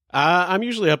 I'm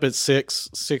usually up at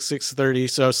 6:30.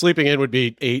 So sleeping in would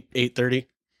be 8:30.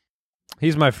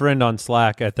 He's my friend on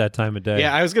Slack at that time of day.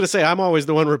 Yeah, I was gonna say I'm always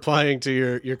the one replying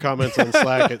to your comments on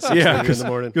Slack at 6:30 in the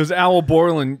morning. because Al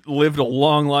Borland lived a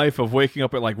long life of waking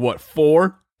up at like what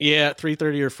 4. Yeah,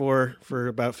 3:30 or 4 for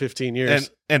about 15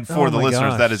 years. And for Oh the my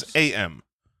listeners, gosh. that is a.m.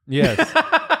 Yes.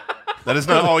 That is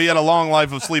not. Oh, he had a long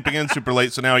life of sleeping in super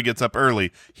late, so now he gets up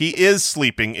early. He is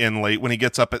sleeping in late when he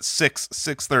gets up at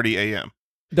 6:30 a.m.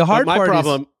 The hard my part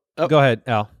problem. is... Go ahead,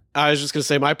 Al. I was just gonna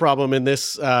say my problem in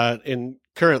this in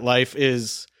current life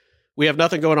is we have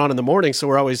nothing going on in the morning, so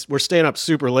we're staying up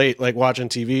super late, like watching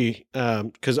TV.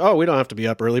 Because we don't have to be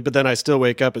up early, but then I still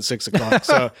wake up at 6 o'clock.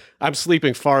 So I'm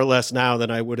sleeping far less now than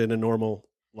I would in a normal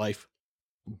life.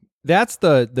 That's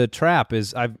the trap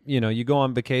is you go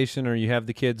on vacation or you have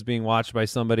the kids being watched by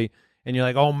somebody and you're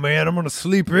like, oh man, I'm going to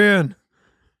sleep in.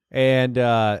 And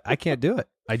I can't do it.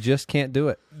 I just can't do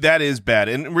it. That is bad,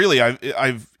 and really,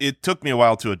 it took me a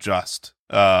while to adjust.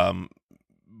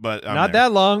 But I'm Not there.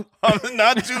 that long.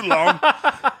 Not too long.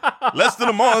 Less than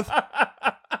a month.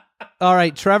 All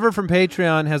right. Trevor from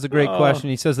Patreon has a great Oh. question.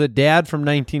 He says that dad from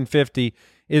 1950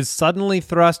 is suddenly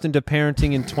thrust into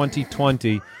parenting in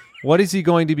 2020. What is he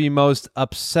going to be most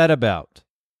upset about?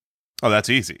 Oh, that's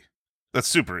easy. That's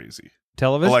super easy.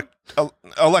 Television?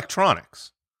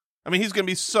 Electronics. I mean, he's going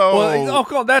to be so.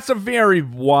 Well, that's a very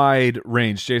wide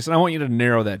range, Jason. I want you to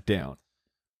narrow that down.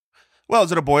 Well,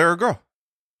 is it a boy or a girl?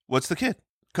 What's the kid?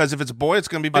 Because if it's a boy, it's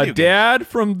going to be video A games. dad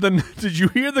from the... Did you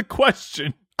hear the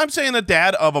question? I'm saying a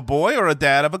dad of a boy or a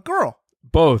dad of a girl.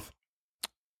 Both.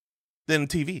 Then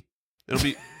TV. It'll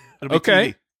be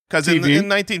Okay. Because in TV.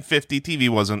 1950, TV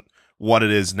wasn't what it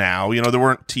is now. There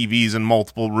weren't TVs in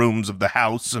multiple rooms of the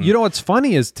house. And You know what's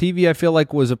funny is TV, I feel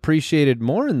like, was appreciated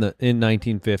more in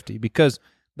 1950 because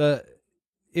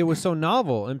it was so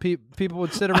novel and people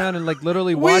would sit around and like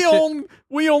literally watch it.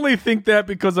 We only think that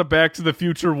because of Back to the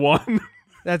Future 1.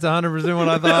 That's 100% what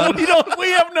I thought. We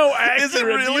have no accurate Is it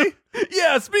really? view.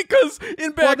 Yes, because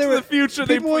in Back they to were- the Future,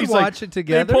 people would he's like- watch it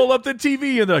together. They pull up the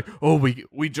TV and they're like, "Oh, we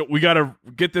got to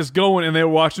get this going," and they're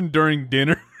watching during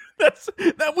dinner.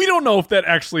 That we don't know if that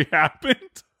actually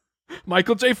happened.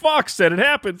 Michael J. Fox said it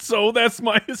happened, so that's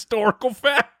my historical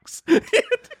facts. I'm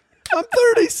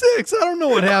 36. I don't know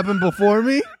what happened before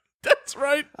me. That's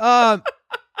right.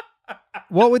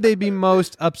 What would they be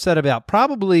most upset about?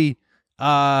 Probably,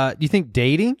 do you think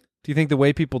dating? Do you think the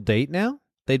way people date now?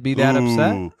 They'd be that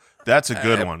upset? Ooh, that's a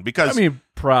good one because I mean,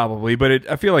 probably, but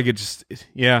I feel like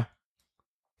yeah.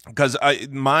 because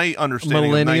my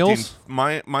understanding Millennials? of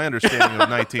my understanding of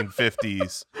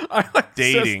 1950s I like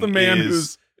Dating the man is-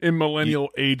 who's in millennial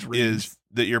age range. is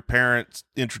that your parents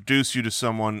introduce you to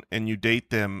someone and you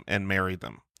date them and marry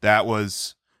them. That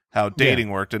was how dating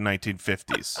worked in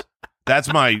 1950s.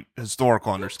 That's my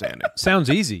historical understanding. Sounds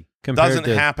easy compared Doesn't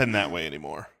to... happen that way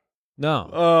anymore. No.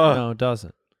 Uh, No, it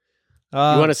doesn't. You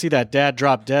want to see that dad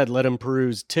drop dead? Let him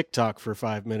peruse TikTok for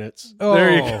 5 minutes.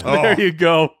 There you Oh, go. There you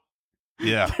go.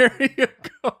 Yeah. There you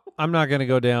go. I'm not going to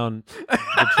go down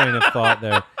the train of thought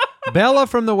there. Bella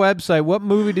from the website, what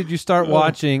movie did you start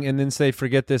watching and then say,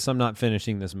 forget this, I'm not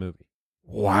finishing this movie?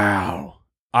 Wow.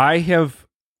 I have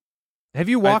Have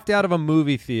you walked out of a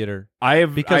movie theater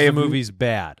because the have, movie's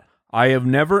bad? I have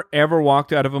never ever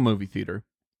walked out of a movie theater.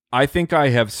 I think I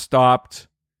have stopped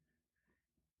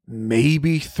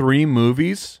maybe 3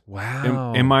 movies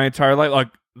Wow. in my entire life. Like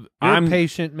You're I'm a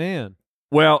patient man.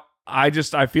 well, I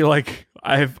feel like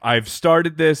I've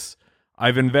started this.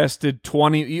 I've invested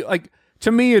 20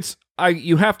 to me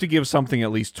you have to give something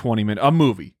at least 20 minutes. A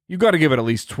movie. You got to give it at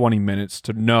least 20 minutes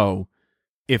to know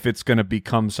if it's going to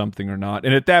become something or not.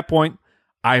 And at that point,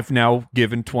 I've now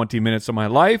given 20 minutes of my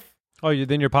life. Oh,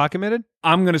 then you're pot committed?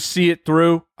 I'm gonna see it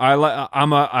through.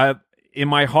 In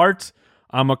my heart,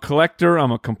 I'm a collector.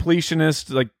 I'm a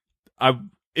completionist. Like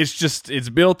it's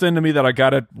built into me that I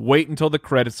gotta wait until the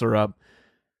credits are up.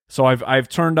 So I've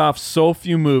turned off so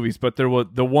few movies, but there was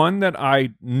the one that I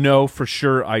know for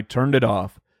sure I turned it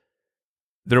off.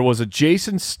 There was a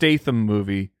Jason Statham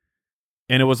movie,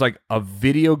 and it was like a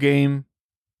video game.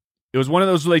 It was one of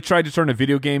those where they tried to turn a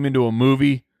video game into a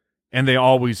movie, and they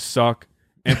always suck.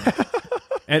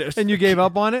 And And you gave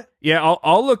up on it? Yeah,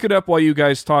 I'll look it up while you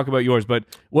guys talk about yours. But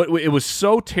it was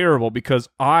so terrible because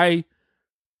I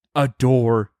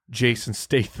adore Jason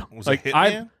Statham. Was it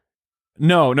Hitman?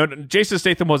 No, Jason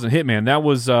Statham wasn't Hitman. That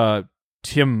was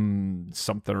Tim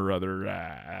something or other.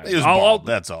 He was bald.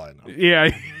 That's all I know. Yeah.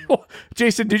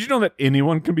 Jason, did you know that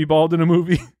anyone can be bald in a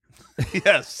movie?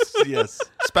 Yes.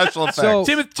 Special effects. So-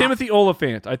 Timothy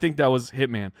Oliphant. I think that was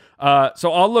Hitman.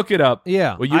 So I'll look it up.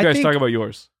 Yeah. Well, you I guys think- talk about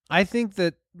yours. I think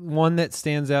that one that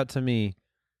stands out to me,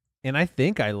 and I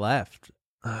think I left.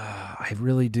 I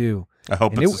really do. I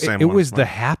hope And it's the same it one. was The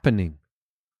Happening.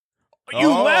 You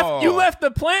Oh. left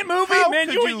the plant movie, How man.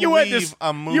 could You had leave to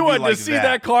a movie you had like to see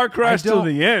that car crash I till don't-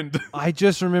 the end. I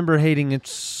just remember hating it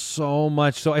so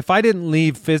much. So if I didn't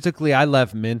leave physically, I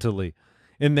left mentally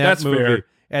in that That's movie. fair.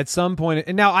 At some point,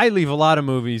 and now I leave a lot of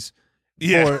movies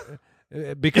Yeah.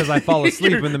 because I fall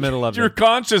asleep in the middle of Your them.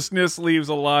 consciousness leaves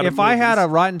a lot of If I had a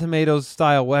movies. Rotten Tomatoes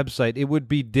style website, it would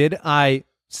be did I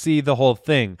see the whole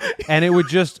thing? And it would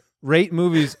just rate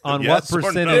movies on Yes what or no.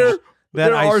 percentage that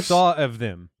There I are saw of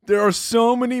them. There are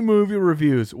so many movie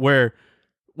reviews where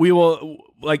we will,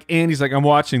 like, Andy's like, I'm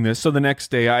watching this. So the next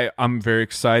day I'm very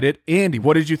excited. Andy,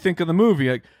 what did you think of the movie?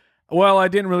 Like, well, I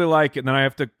didn't really like it. And then I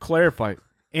have to clarify.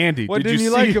 Andy, What did didn't you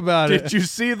see, like about did it? Did you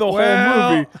see the Well-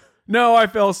 whole movie? No, I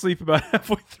fell asleep about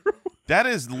halfway through That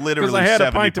is because literally I had 70%.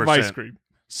 a pint of ice cream.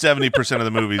 70% of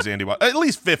the movies Andy watch. At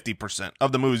least 50%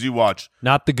 of the movies you watch,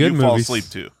 Not the good you movies. fall asleep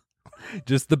to.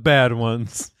 Just the bad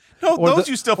ones. No, Or those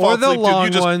the- you still or fall the asleep to. You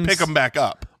long just ones. pick them back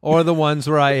up. Or the ones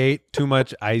where I ate too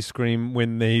much ice cream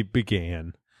when they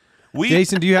began. We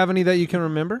Jason, do you have any that you can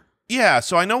remember? Yeah,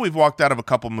 so I know we've walked out of a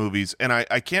couple movies, and I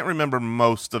can't remember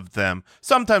most of them.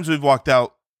 Sometimes we've walked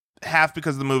out half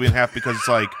because of the movie and half because it's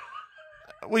like,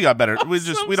 we got better. We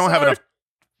don't have enough.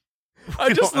 I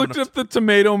we just don't have looked enough- up the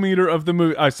tomato meter of the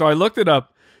movie. So I looked it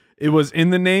up. It was In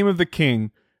the Name of the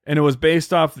King, and it was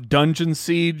based off Dungeon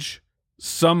Siege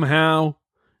somehow.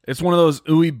 It's one of those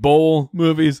Uwe Boll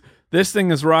movies. This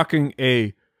thing is rocking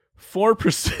a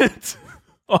 4%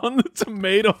 on the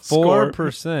tomato score.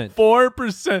 4%.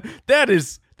 4%.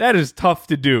 That is tough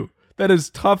to do. That is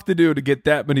tough to do to get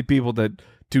that many people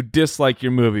to dislike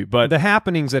your movie. But The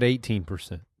Happening's at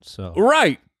 18%. So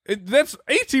right. That's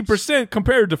 18%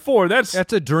 compared to 4. That's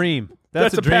that's a dream.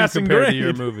 That's That's a a dream passing compared to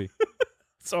your grade. movie.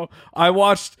 so I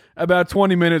watched about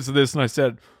 20 minutes of this and I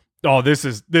said, "Oh, this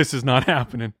is not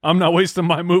happening. I'm not wasting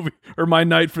my movie or my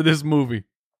night for this movie."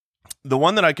 The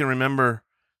one that I can remember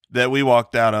that we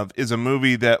walked out of is a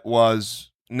movie that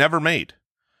was never made.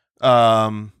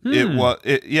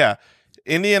 Yeah,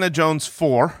 Indiana Jones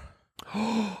 4.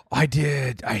 I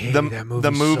did. I hated that movie.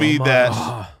 The movie so that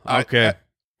much. Okay.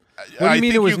 What do you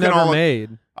mean it was can never all-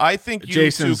 made? I think you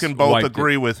Jason's two can both wiped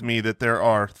agree with me that there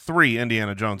are 3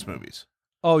 Indiana Jones movies.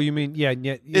 Oh, you mean yeah?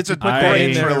 It's you a put that great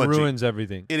in there, it trilogy. ruins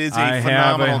everything. It is a I have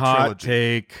phenomenal a hot trilogy.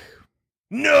 take.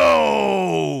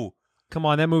 No, Come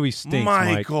on, that movie stinks,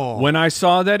 Mike. Michael. When I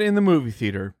saw that in the movie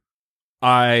theater,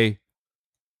 I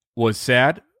was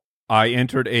sad. I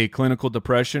entered a clinical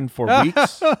depression for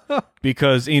weeks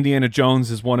because Indiana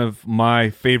Jones is one of my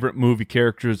favorite movie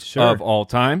characters Sure. of all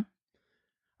time.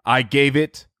 I gave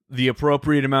it the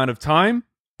appropriate amount of time.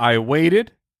 I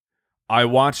waited. I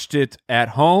watched it at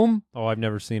home. Oh, I've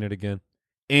never seen it again.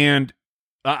 And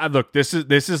look, this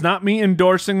is not me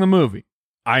endorsing the movie.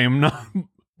 I am not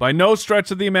by no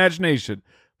stretch of the imagination.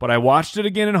 But I watched it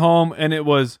again at home, and it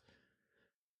was.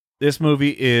 This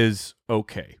movie is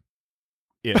okay.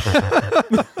 Yeah,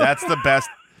 That's the best.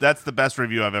 That's the best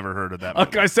review I've ever heard of that movie.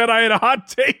 like I said, I had a hot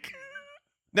take.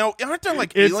 Now, aren't there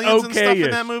like It's aliens and stuff in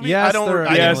okay-ish. that movie? Yes, I don't. there are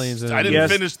I didn't- aliens in I it. didn't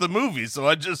Yes. finish the movie, so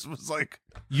I just was like,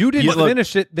 You didn't Yeah, look-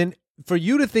 finish it. Then for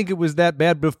you to think it was that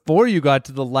bad before you got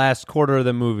to the last quarter of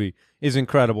the movie is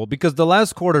incredible because the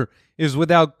last quarter is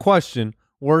without question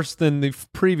worse than the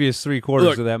previous 3 quarters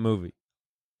Look. of that movie.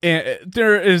 And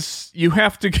you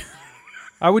have to.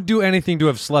 I would do anything to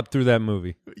have slept through that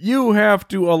movie. You have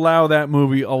to allow that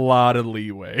movie a lot of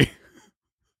leeway.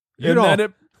 You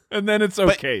don't. And then it's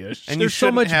okay-ish. and you There's so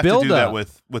shouldn't much have to do that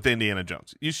build-up. with Indiana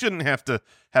Jones. You shouldn't have to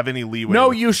have any leeway. No,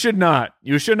 with- you should not.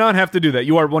 You should not have to do that.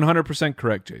 You are 100%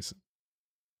 correct, Jason.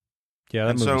 Yeah,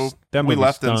 that and movie, so that we movie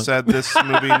left and stunk. said this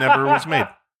movie never was made.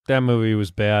 That movie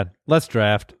was bad. Let's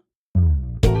draft.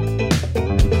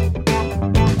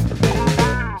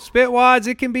 Spitwads,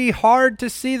 it can be hard to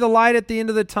see the light at the end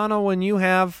of the tunnel when you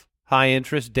have high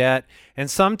interest debt, and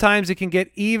sometimes it can get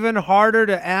even harder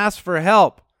to ask for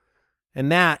help.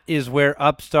 And that is where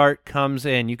Upstart comes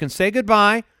in. You can say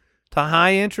goodbye to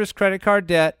high interest credit card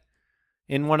debt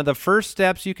in one of the first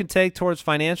steps you can take towards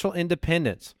financial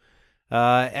independence.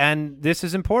 And this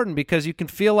is important because you can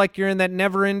feel like you're in that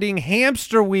never-ending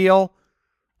hamster wheel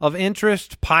of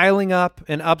interest piling up,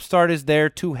 and Upstart is there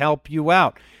to help you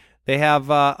out. They have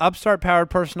Upstart-powered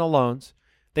personal loans.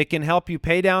 They can help you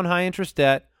pay down high-interest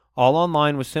debt all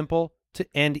online with simple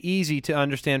and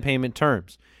easy-to-understand payment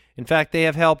terms. In fact, they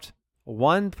have helped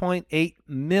 1.8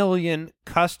 million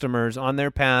customers on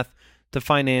their path to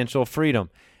financial freedom.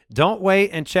 Don't wait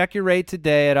and check your rate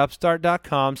today at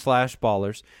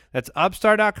upstart.com/ballers. That's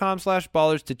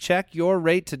upstart.com/ballers to check your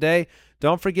rate today.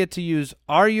 Don't forget to use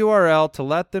our URL to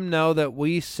let them know that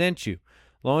we sent you.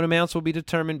 Loan amounts will be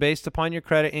determined based upon your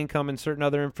credit, income, and certain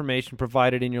other information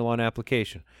provided in your loan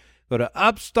application. Go to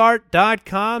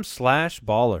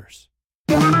upstart.com/ballers.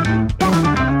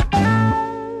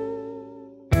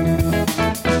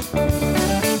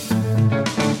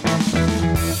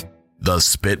 The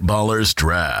Spitballers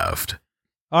Draft.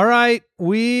 All right,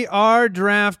 we are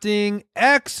drafting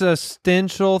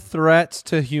existential threats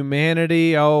to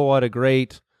humanity. Oh, what a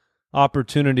great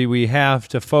opportunity we have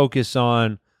to focus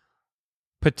on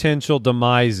potential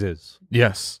demises.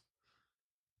 Yes.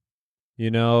 You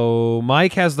know,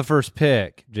 Mike has the first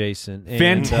pick, Jason. and,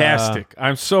 Fantastic.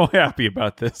 I'm so happy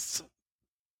about this.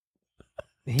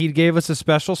 He gave us a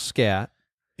special scat.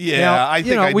 Yeah, Now, I you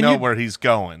think know, I when know you- where he's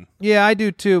going. Yeah, I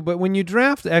do too. But when you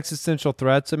draft existential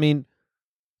threats, I mean,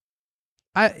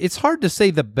 it's hard to say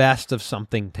the best of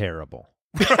something terrible,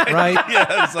 right?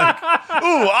 Yeah, it's like,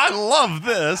 ooh, I love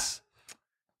this.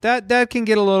 That can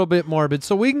get a little bit morbid.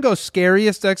 So we can go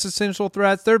scariest existential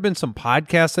threats. There have been some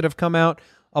podcasts that have come out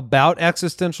about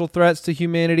existential threats to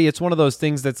humanity. It's one of those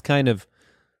things that's kind of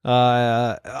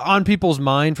on people's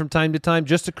mind from time to time.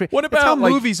 Just to What it's how about,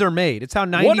 like- movies are made. It's how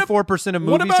 94% of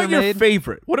movies What about are your made.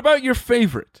 favorite? What about your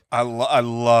favorite? I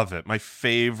love it. My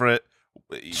favorite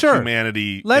Sure.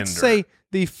 humanity. Let's ender. say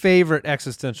the favorite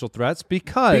existential threats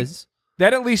because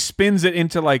That at least spins it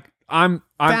into like I'm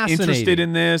fascinating. interested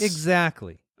in this.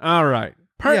 Exactly. All right.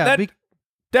 Yeah,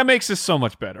 That makes us so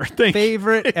much better. Thank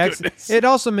favorite you. Thank goodness. it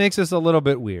also makes us a little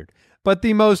bit weird. But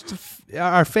the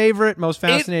our favorite, most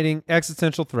fascinating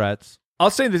existential threats.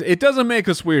 I'll say this: it doesn't make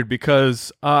us weird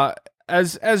because,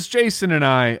 as Jason and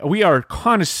I, we are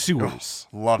connoisseurs.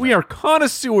 Love we it. are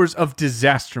connoisseurs of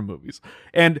disaster movies,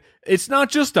 and it's not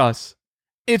just us.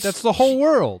 That's the whole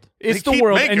world. It's They the keep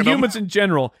world making and them. humans in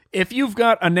general. If you've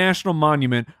got a national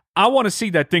monument, I want to see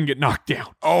that thing get knocked down.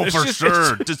 Oh, It's for just-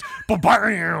 sure. it's- Just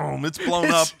bam! It's blown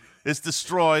up. It's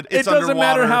destroyed. It's it doesn't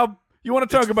matter underwater. how you want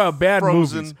to talk It's about bad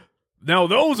frozen. movies. Now,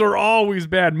 those are always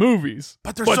bad movies,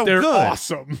 But they're so good.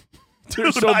 awesome. They're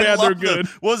Dude, so I bad they're love good.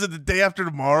 what was it, The Day After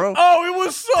Tomorrow? Oh, it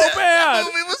was so That bad.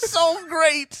 movie was so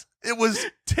great. It was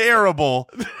terrible,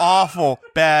 awful,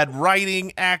 bad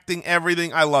writing, acting,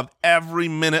 everything. I loved every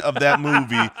minute of that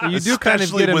movie. You do kind of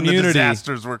especially get when immunity. the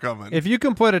disasters were coming. If you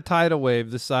can put a tidal wave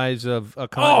the size of a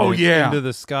continent yeah. into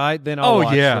the sky, then I'll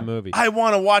watch the movie. I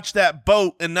want to watch that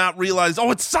boat and not realize, oh,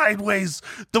 it's sideways.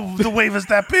 The wave is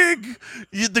that big.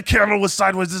 The camera was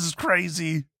sideways. This is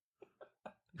crazy.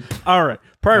 All right,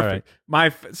 perfect. All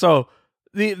right. So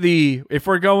the if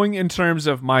we're going in terms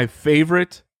of my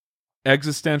favorite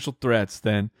existential threats,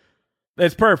 then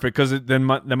that's perfect because then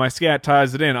my scat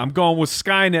ties it in. I'm going with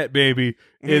Skynet, baby.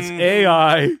 It's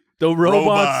AI. The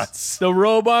robots. The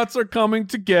robots are coming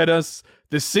to get us.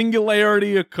 The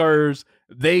singularity occurs.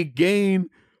 They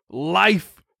gain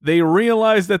life. They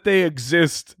realize that they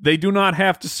exist. They do not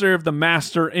have to serve the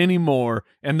master anymore,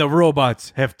 and the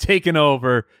robots have taken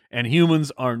over, and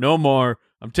humans are no more.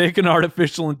 I'm taking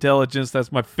artificial intelligence.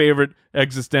 That's my favorite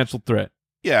existential threat.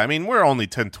 Yeah, I mean, we're only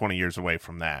 10, 20 years away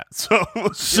from that. So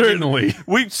Certainly.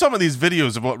 some of these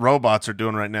videos of what robots are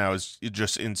doing right now is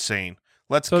just insane.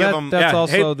 Let's So give them that's Yeah,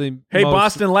 also hey, the Hey, most,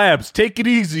 Boston Labs, take it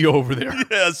easy over there.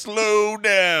 slow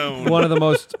down. one of the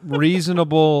most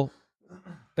reasonable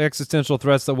existential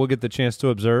threats that we'll get the chance to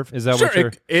observe. Is that Sure, what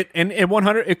you're? it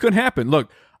 100. It could happen.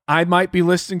 Look, I might be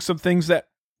listing some things that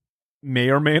may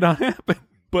or may not happen,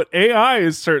 but AI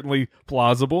is certainly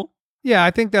plausible. Yeah,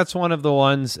 I think that's one of the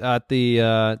ones at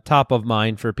the top of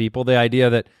mind for people. The idea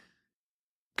that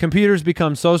computers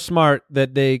become so smart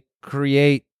that they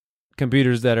create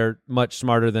computers that are much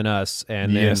smarter than us,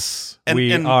 and Yes. then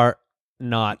we And- are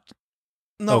not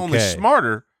not only Okay.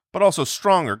 smarter, but also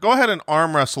stronger. Go ahead and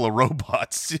arm wrestle a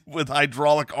robot with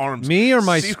hydraulic arms. Me or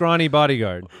my See- scrawny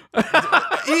bodyguard?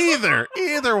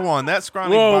 Either one. That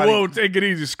scrawny Whoa, body. whoa, take it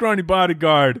easy. Scrawny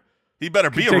bodyguard. He better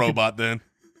be a take it- robot then.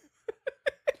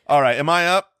 All right, am I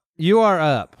up? You are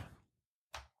up.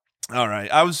 All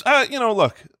right. I was,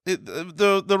 look,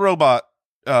 the robot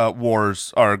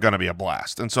wars are going to be a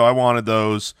blast. And so I wanted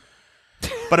those.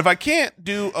 But if I can't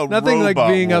do a Nothing like robot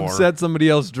being war, upset somebody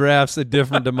else drafts a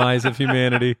different demise of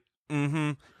humanity.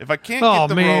 if I can't Oh, get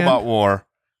the man. robot war,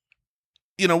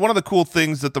 one of the cool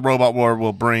things that the robot war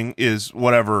will bring is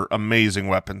whatever amazing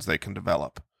weapons they can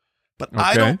develop. But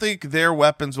I Okay. don't think their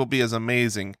weapons will be as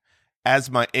amazing as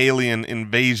my alien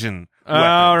invasion weapons.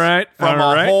 All right. From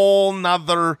all a right. whole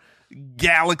nother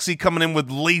galaxy coming in with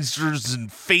lasers and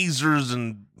phasers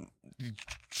and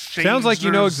Sounds like you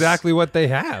know shazers. exactly what they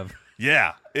have.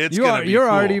 Yeah, it's You're gonna be cool.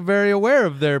 already very aware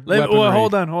of their weaponry. Well,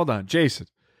 hold on. Jason,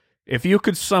 if you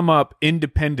could sum up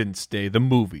Independence Day, the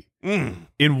movie, in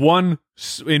one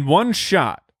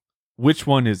shot, which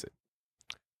one is it?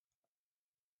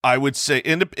 I would say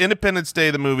Independence Day,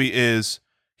 the movie, is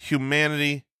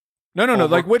humanity. No. Over-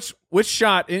 Like which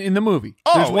shot in the movie?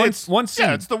 There's one scene.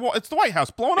 Yeah, it's the White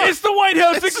House blowing up. It's the White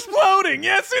House It's- exploding.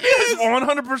 Yes, it is.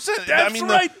 100%. That's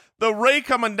right. The ray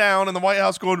coming down and the White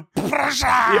House going.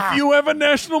 If you have a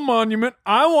national monument,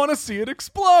 I want to see it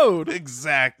explode.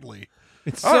 Exactly.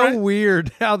 It's All so right.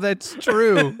 weird how that's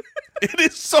true. It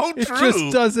is so It true.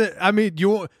 just doesn't. I mean,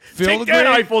 you fill Take the that Grand,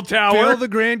 Eiffel Tower. fill the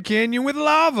Grand Canyon with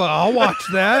lava. I'll watch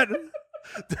that.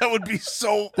 That would be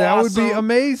so That would awesome. be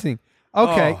amazing.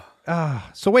 Okay. Oh.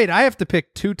 So wait, I have to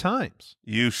pick 2 times.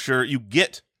 You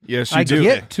get. Yes, I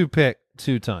get to pick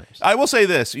 2 times. I will say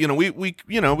this, we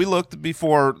looked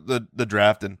before the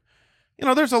draft and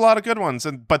there's a lot of good ones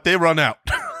but they run out.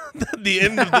 The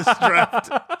end of this draft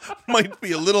might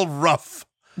be a little rough.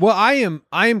 Well, I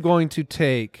am going to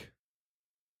take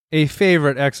a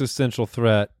favorite existential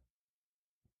threat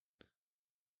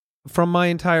from my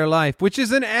entire life, which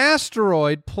is an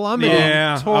asteroid plummeting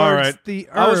Yeah, towards all right. the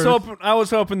Earth. I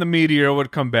was hoping the meteor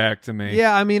would come back to me.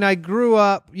 Yeah, I mean, I grew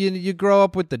up. You grow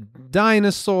up with the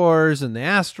dinosaurs and the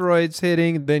asteroids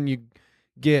hitting, and then you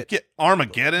get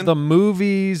Armageddon. the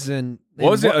movies and What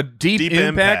was it? A deep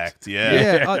impact? Yeah.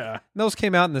 Yeah, those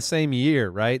came out in the same year,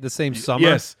 right? The same summer.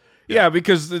 Yes. Yeah,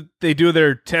 because they do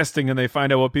their testing and they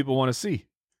find out what people want to see.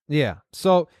 Yeah.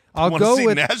 So I'll Want to go see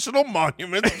with national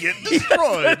monuments get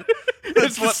destroyed.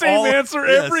 It's the same answer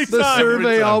every the time.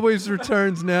 survey always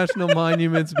returns national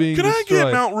monuments being Can I destroyed.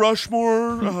 get Mount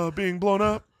Rushmore being blown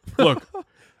up? Look,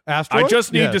 Asteroid? I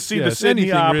just need Yes, to see the yes, Sydney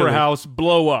anything Opera really. House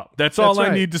blow up. That's all I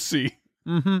right. need to see.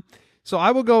 Mm-hmm. So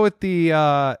I will go with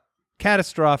the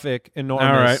catastrophic,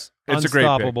 enormous, right. It's a great pick.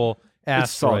 unstoppable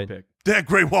It's a solid asteroid. pick. That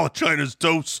Great Wall of China's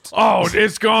toast. Oh,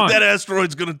 it's gone. That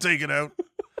asteroid's going to take it out.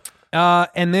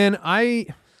 And then I'm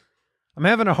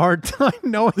having a hard time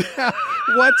knowing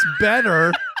what's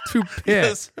better to pick.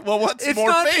 Yes. Well, what's It's more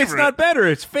not. favorite? It's not better.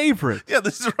 It's favorite. Yeah,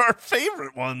 these are our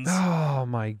favorite ones. Oh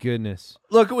my goodness!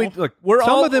 Look, we're Some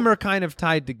all of them are kind of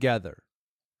tied together.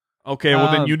 okay.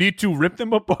 Well, then um, you need to rip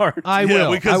them apart. I Yeah,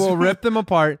 will. because- I will rip them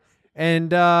apart,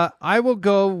 and I will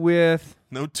go with.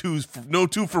 No two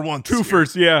for one. Two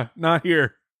first. Yeah, not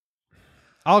here.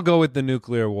 I'll go with the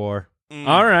nuclear war.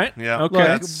 All right. Yeah. Okay. Look,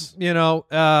 That's-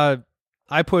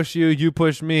 I push you, you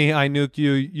push me, I nuke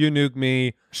you, you nuke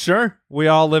me. Sure. We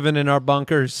all living in our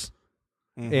bunkers,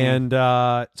 Mhm.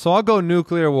 and so I'll go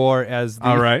nuclear war as the,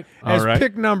 All right. All as right.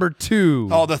 pick number 2.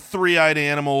 all the three-eyed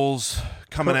animals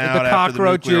coming out the after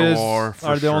the nuclear cockroaches war. For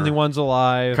are the sure. only ones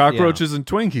alive. Cockroaches and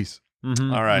Twinkies. Yeah.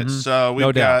 Mhm, All right, mhm. so no we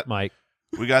doubt, got Mike.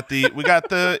 we got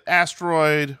the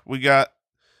asteroid. We got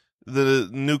the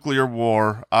nuclear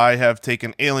war. I have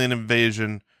taken alien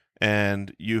invasion,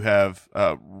 and you have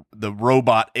the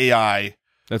robot AI.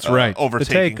 That's right. The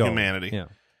Overtaking takeover. humanity. Yeah.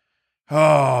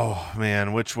 Oh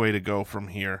man, which way to go from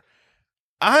here?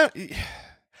 I'm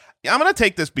gonna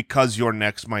take this because you're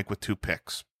next, Mike, with 2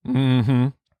 picks. Mm-hmm.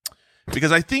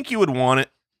 Because I think you would want it.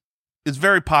 It's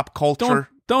very pop culture.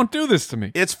 Don't do this to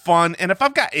me. It's fun, and if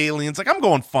I've got aliens, like I'm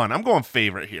going fun. I'm going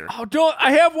favorite here. Oh, don't!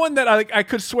 I have one that I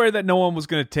could swear that no one was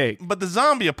going to take. But the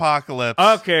zombie apocalypse.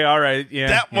 Okay, all right, yeah,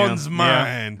 That yeah, one's yeah.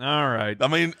 mine. All right, I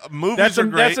mean, movies that's are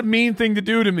great. that's a mean thing to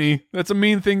do to me. That's a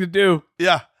mean thing to do.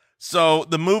 Yeah. So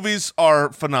the movies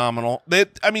are phenomenal.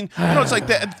 It's like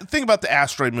the thing about the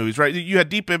asteroid movies, right? You had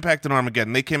Deep Impact and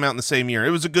Armageddon. They came out in the same year.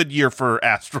 It was a good year for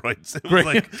asteroids. It was Great-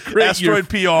 like great asteroid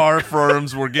PR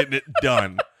firms were getting it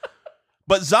done.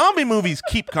 But zombie movies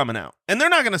keep coming out, and they're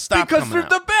not going to stop Because coming they're out.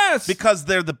 the Yes, because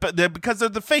they're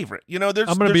the favorite. You know, I'm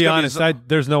going to be honest.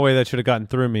 There's no way that should have gotten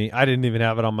through me. I didn't even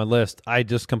have it on my list. I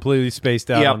just completely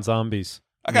spaced out Yep. on zombies.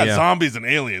 I got zombies and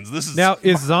aliens. This is Now,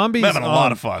 is zombies I'm having a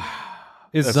lot of fun.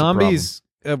 Is That's the zombies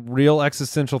a real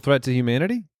existential threat to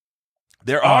humanity?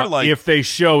 There are like if they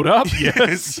showed up,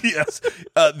 yes, yes.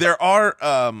 There are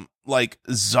like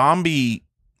zombie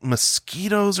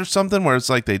mosquitoes or something where it's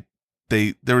like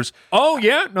there's Oh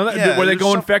yeah, no, Yeah, where they there's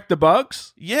go some- infect the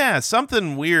bugs?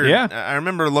 something weird. Yeah. I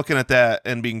remember looking at that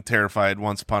and being terrified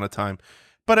once upon a time.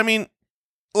 But I mean,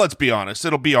 let's be honest,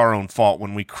 it'll be our own fault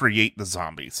when we create the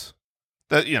zombies.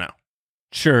 That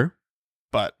Sure.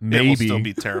 but it will Maybe. still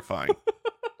be terrifying.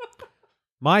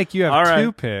 Mike, you have All right.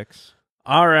 2 picks.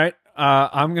 All right,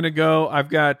 I'm gonna go. I've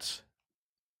got.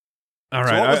 All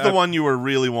So right, what was I- the one you were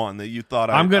really wanting that you thought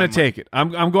I'm going I to take it. I'm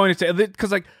going to take it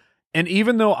because and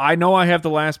even though I know I have the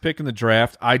last pick in the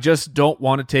draft, I just don't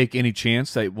want to take any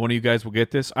chance that one of you guys will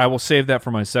get this. I will save that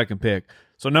for my second pick.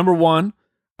 So number 1,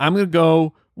 I'm going to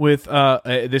go with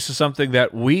this is something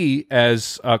that we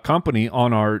as a company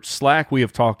on our Slack, we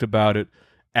have talked about it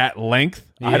at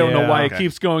length. I don't know why it Okay.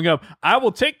 keeps going up. I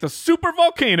will take the super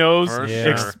volcanoes For Yeah.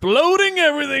 sure. exploding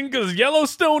everything because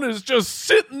Yellowstone is just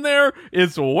sitting there.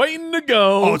 It's waiting to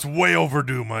go. Oh, it's way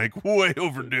overdue, Mike. Way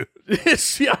overdue.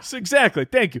 Yes, exactly.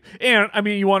 Thank you. And I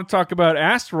mean, you want to talk about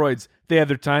asteroids? They had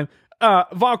their time.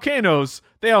 Volcanoes.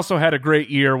 They also had a great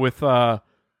year with Oh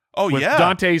yeah.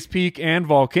 Dante's Peak and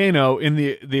Volcano in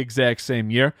the exact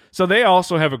same year. So they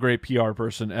also have a great PR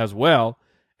person as well.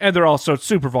 And they're also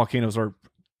super volcanoes are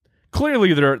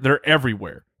clearly they're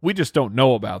everywhere. We just don't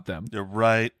know about them. They're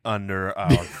right under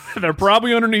our They're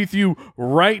probably underneath you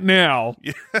right now.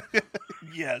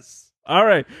 yes. All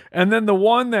right. And then the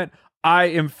one that I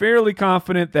am fairly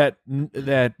confident that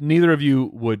that neither of you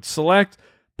would select,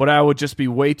 but I would just be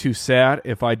way too sad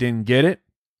if I didn't get it.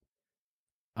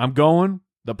 I'm going.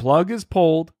 The plug is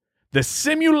pulled. The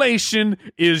simulation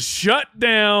is shut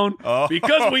down Oh.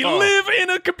 because we live in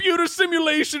a computer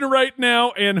simulation right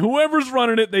now, and whoever's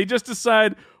running it, they just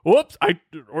decide, whoops,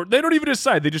 or they don't even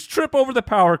decide. They just trip over the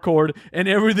power cord, and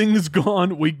everything is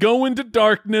gone. We go into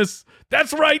darkness.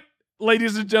 That's right,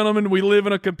 ladies and gentlemen. We live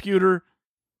in a computer,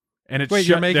 and it's Wait, shut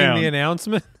you're making down. the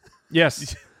announcement?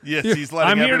 Yes. Yes, he's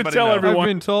letting I'm here to everybody tell know. everyone. I've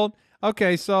been told.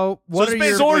 Okay, so what So are it's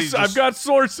your... basically- Source. I've got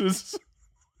sources.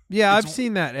 Yeah, I've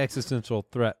seen that existential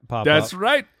threat pop That's up.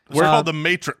 right. It's called The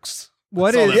Matrix.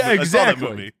 What I saw is- that- Yeah, I saw that exactly.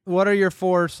 movie. What are your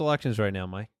 4 selections right now,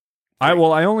 Mike? I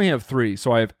only have 3.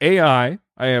 So I have AI,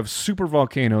 I have super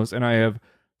volcanoes, and I have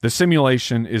the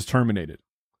simulation is terminated.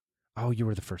 Oh, you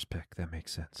were the first pick. That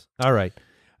makes sense. All right.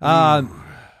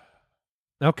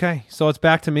 Okay, so it's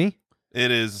back to me.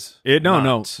 It is. No.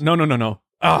 not.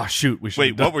 Oh shoot, we should.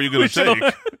 Wait, what were you going to should've-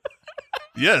 take?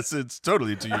 Yes, it's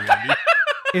totally to you, Andy.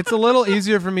 It's a little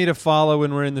easier for me to follow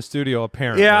when we're in the studio,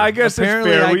 apparently. Yeah, I guess it's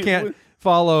apparently fair. I We- can't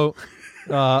follow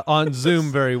on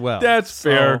Zoom very well. That's So,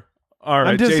 fair. All right,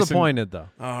 I'm disappointed, though.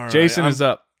 All right. Jason is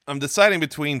up. I'm deciding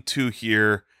between 2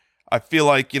 here. I feel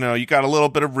like, you got a little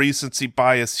bit of recency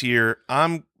bias here.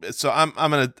 I'm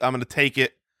gonna take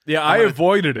it. Yeah, I'm I gonna-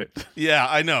 avoided it. Yeah,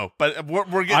 I know, but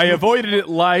we're getting I avoided it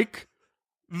like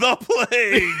the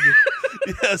plague.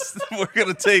 Yes, we're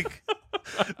gonna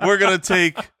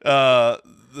take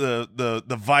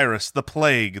the virus, the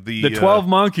plague, the 12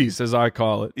 monkeys, as I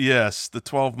call it. Yes, the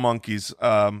 12 monkeys.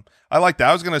 I like that.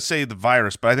 I was gonna say the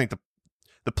virus, but I think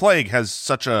the plague has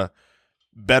such a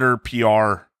better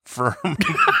PR firm.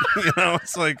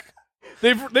 It's like,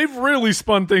 They've really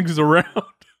spun things around.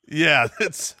 yeah,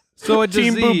 it's So a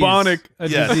Team disease, bubonic. a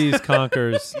Yes. disease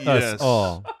conquers Yes. us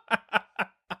all.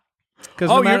 'Cause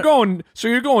Oh, no matter-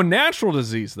 you're going natural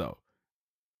disease though.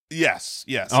 yes.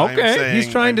 Okay.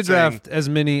 He's trying to I'm saying draft as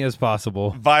many as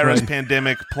possible. virus, Right.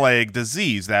 pandemic, plague,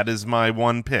 disease. That is my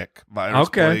one pick. Virus,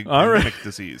 Okay, plague, all right. pandemic,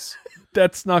 disease.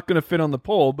 That's not going to fit on the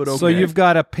poll, but okay. So you've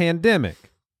got a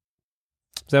pandemic.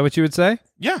 Is that what you would say?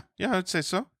 Yeah, I'd say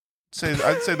so. I'd say You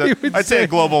that. would I'd say say- a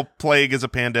global plague is a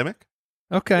pandemic.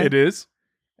 Okay. It is.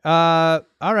 All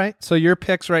right. So your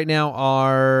picks right now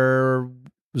are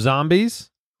zombies,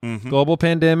 Mm-hmm. global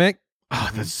pandemic, Oh,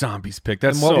 the zombies pick.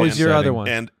 That's and what so was your other upsetting. one?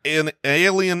 And an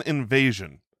alien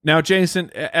invasion. Now,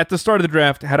 Jason, at the start of the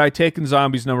draft, had I taken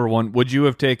zombies number 1, would you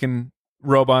have taken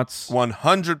robots?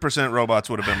 100% robots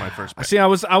would have been my first pick. See, I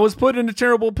was put in a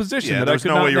terrible position Yeah, that I there's could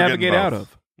no not way you were navigate getting out both.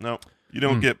 of. No, you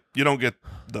don't get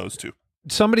those two.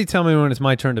 Somebody tell me when it's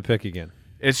my turn to pick again.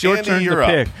 It's your Andy, turn you're to up.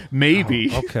 pick. Maybe.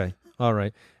 Oh, okay. All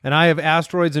right. And I have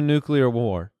asteroids and nuclear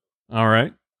war. All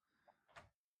right.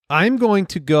 I'm going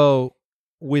to go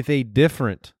with a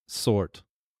different sort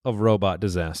of robot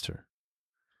disaster.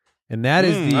 and that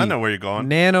is the I know where you're going.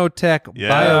 nanotech, Yeah.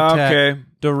 biotech Okay.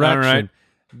 direction. All right.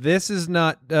 This is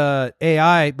not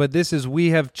AI, but this is we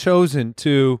have chosen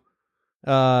to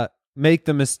make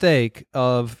the mistake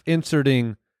of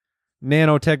inserting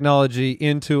nanotechnology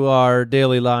into our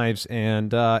daily lives,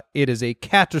 and it is a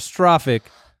catastrophic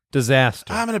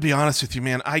disaster. I'm going to be honest with you,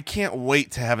 man. I can't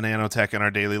wait to have nanotech in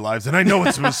our daily lives, and I know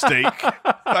it's a mistake.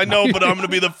 I know, but I'm going to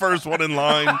be the first one in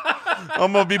line.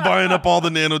 I'm going to be buying up all the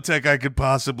nanotech I could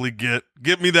possibly get.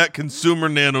 Get me that consumer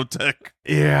nanotech.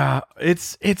 Yeah,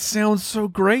 it sounds so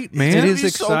great, man. It is be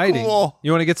so exciting. cool.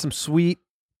 You want to get some sweet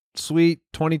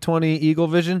 2020 Eagle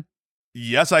Vision?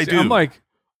 Yes, I do. I'm like,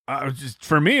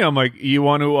 for me, I'm like, you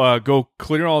want to go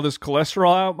clear all this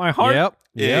cholesterol out my heart? Yep.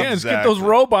 Yeah, let's get exactly. those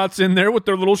robots in there with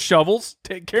their little shovels.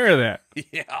 Take care of that.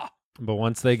 Yeah. But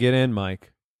once they get in,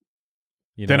 Mike,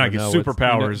 you Then never I get know what's-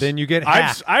 superpowers. then you get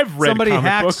hacked. I've read Somebody comic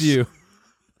hacks books. you.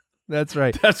 That's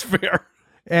right. That's fair.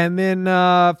 And then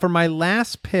for my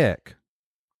last pick,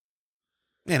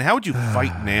 Man, how would you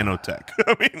fight nanotech?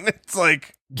 I mean, it's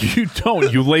like, You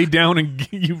don't. You lay down and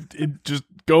you just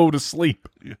go to sleep.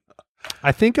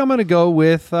 I think I'm going to go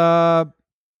with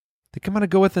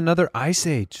another Ice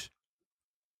Age.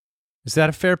 Is that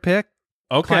a fair pick?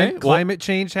 Okay. Climate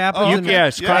change happens. Oh, and- okay.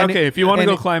 Yes. Yeah. Okay. If you want to and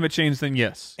go it- climate change, then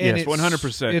yes. and Yes. it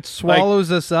 100%. It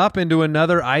swallows us up into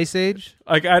another Ice Age.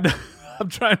 Like I'm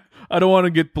trying. I don't want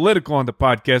to get political on the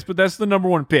podcast, but that's the number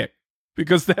one pick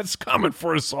because that's coming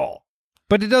for us all.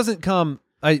 But it doesn't come.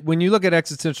 When you look at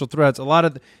existential threats, a lot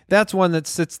of that's one that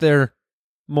sits there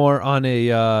more on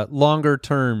a longer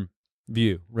term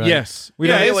view, right? Yes. We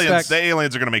yeah, don't aliens. expect- The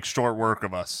aliens are going to make short work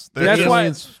of us. They're That's just- why-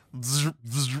 aliens-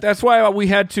 That's why we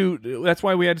had to. That's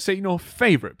why we had to say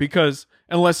favorite because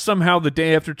unless somehow the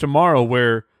day after tomorrow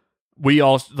where we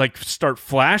all like start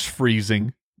flash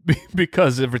freezing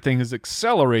because everything is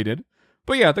accelerated.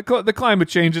 But yeah, the climate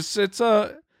change it's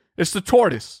the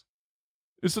tortoise.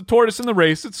 It's the tortoise in the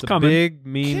race. It's the coming. big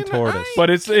mean Can tortoise. But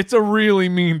it's a really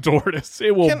mean tortoise.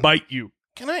 It will Can- bite you.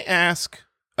 Can I ask,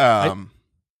 how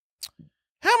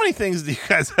many things do you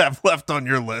guys have left on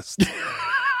your list?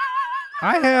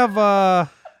 I have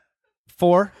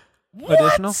 4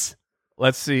 additional.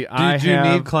 Let's see. Did you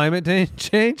need climate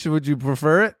change? Would you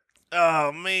prefer it?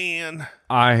 Oh, man.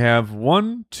 I have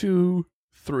 1, 2,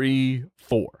 3,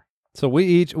 4. So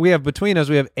we have between us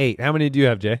we have 8. How many do you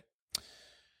have, Jay?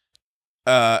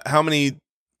 How many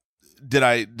did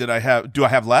I have? Do I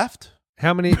have left?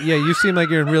 How many? Yeah, you seem like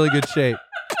you're in really good shape.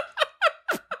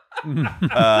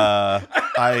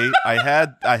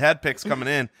 I had picks coming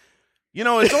in. You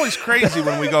know, it's always crazy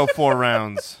when we go 4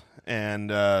 rounds and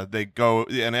they go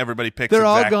and everybody picks. They're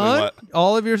all exactly gone. What.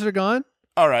 All of yours are gone.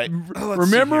 All right. Let's see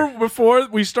Remember here. before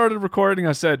we started recording,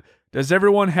 I said, "Does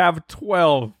everyone have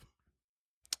 12?"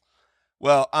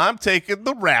 Well, I'm taking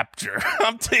the Rapture.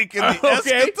 I'm taking the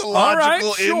Okay. eschatological All right,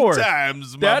 sure. end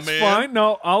times, my That's man. fine.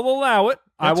 No, I'll allow it.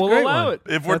 I That's a will great allow one. it.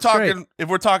 If we're That's talking, great. if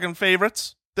we're talking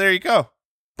favorites, there you go.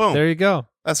 Boom. There you go.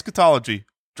 Eschatology.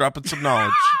 Dropping some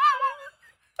knowledge.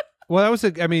 Well, that was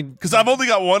I mean, Because I've only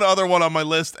got one other one on my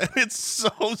list, and it's so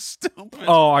stupid.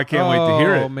 Oh, I can't wait to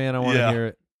hear Oh it. man, I want to Yeah. hear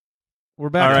it. We're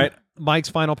back. All to right. Mike's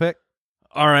final pick.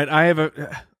 All right, I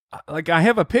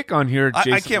have a pick on here.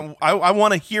 Jason. I can't. I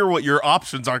want to hear what your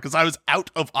options are because I was out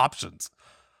of options.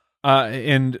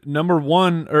 And number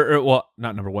one, or well,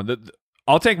 not number one.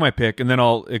 I'll take my pick, and then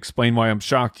I'll explain why I'm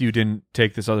shocked you didn't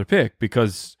take this other pick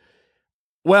because,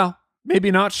 well,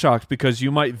 maybe not shocked because you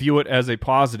might view it as a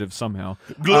positive somehow.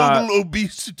 Global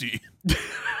obesity.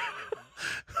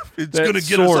 It's going to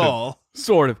get us sort of. all.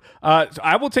 Sort of. So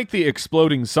I will take the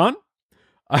exploding sun.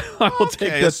 I will take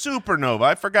Okay, a the. supernova.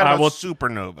 I forgot I about will-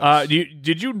 supernovas.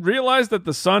 Did you realize that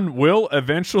the sun will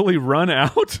eventually run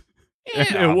out and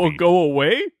Yeah, it will go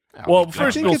away? Well, I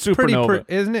first think it'll it's pretty. supernova.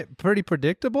 Isn't it pretty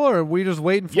predictable, or are we just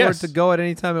waiting for Yes. it to go at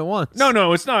any time at once?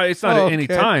 No, it's not. It's not Oh, at any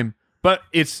okay. time, but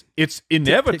it's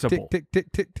inevitable. Tick, tick,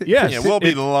 tick, tick, tick, Yes. yeah, we'll be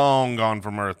it- long gone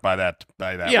from Earth by that.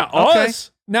 Yeah, Okay.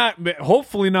 us. Not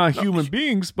hopefully not human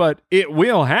beings, but it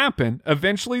will happen.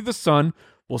 Eventually, the sun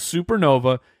will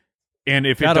supernova, and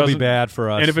if it That'll be doesn't, bad for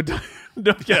us. and if it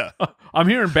no, Yeah. I'm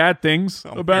hearing bad things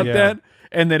about yeah. that,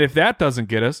 and that if that doesn't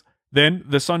get us, then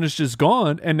the sun is just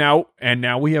gone, and now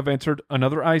we have entered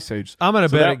another ice age. I'm gonna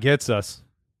So bet that- it gets us.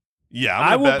 Yeah,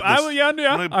 I will. Bet I this- will. Yeah, I'm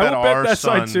gonna I bet will bet our that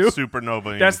side sun too.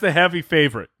 supernova. That's the heavy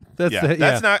favorite. That's yeah. the,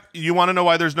 That's not. You want to know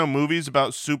why there's no movies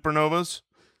about supernovas?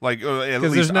 Like at 'Cause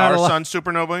there's least not our a lot- sun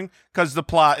supernovaing? Because the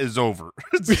plot is over.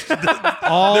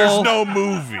 all. There's no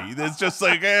movie. It's just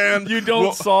like, and You don't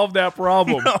well, solve that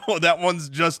problem. no, that one's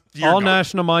just you're all gone.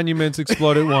 national monuments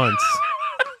explode at once.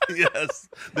 Yes,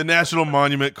 the national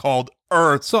monument called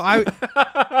Earth. So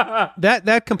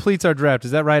that completes our draft.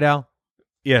 Is that right, Al?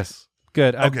 Yes.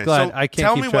 Good. I'm Okay, glad so I can't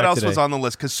tell keep me track what else today. was on the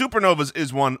list, because supernovas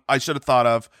is one I should have thought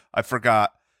of. I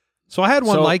forgot. So I had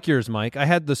one So- like yours, Mike. I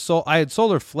had I had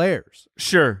solar flares.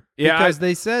 Sure. Yeah. Because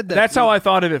they said that that's how I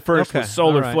thought of it first, Okay, was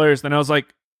solar all right. flares. Then I was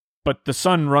like, but the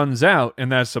sun runs out,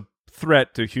 and that's a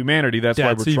threat to humanity. That's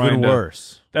why that's we're trying even to.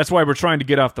 worse. That's why we're trying to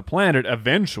get off the planet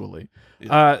eventually.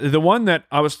 The one that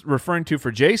I was referring to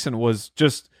for Jason was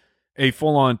just a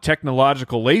full-on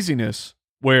technological laziness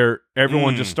where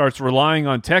everyone just starts relying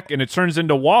on tech, and it turns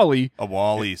into WALL-E, A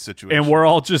Wall-E situation. and we're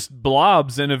all just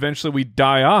blobs, and eventually we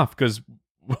die off because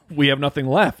we have nothing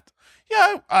left.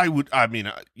 Yeah, I would. I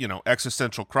mean,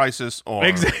 existential crisis or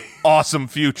Exactly. awesome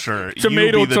future. You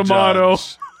Tomato, be the tomato.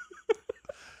 judge.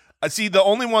 I see. The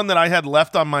only one that I had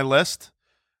left on my list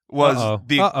was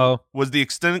the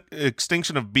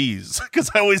extinction of bees,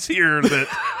 because I always hear that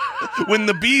when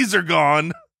the bees are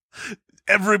gone,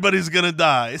 everybody's gonna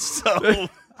die. So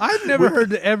I've never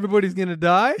heard that everybody's going to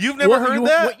die. you've never heard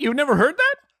that? You've never heard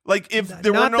that? Like if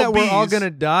there Not were no that bees, we're all going to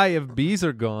die if bees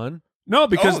are gone. No,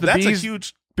 because the that's bees a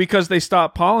huge. because they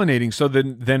stop pollinating, so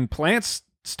then plants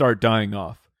start dying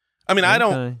off. I mean, I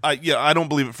Okay. don't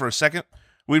believe it for a second.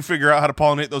 We'd figure out how to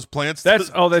pollinate those plants. That's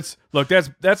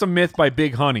a myth by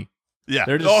Big Honey. yeah.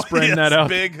 they're just spreading that out.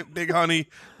 Big honey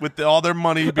with all their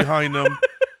money behind them.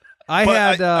 I But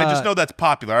had I just know that's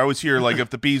popular. I always hear like if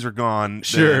the bees are gone,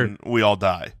 Sure. then we all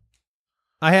die.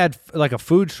 I had like a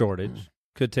food shortage.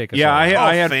 Could take us Yeah, all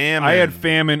out. Famine. I had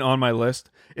famine on my list.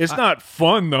 It's not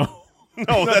fun though.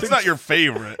 No, that's not your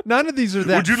favorite. None of these are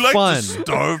that Would you like fun. to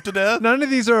starve to death? None of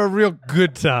these are a real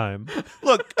good time.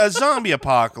 Look, a zombie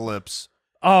apocalypse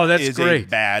Oh, that's is a great.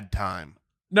 bad time.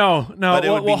 No. But it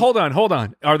would Well, be- hold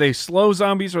on. Are they slow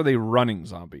zombies or are they running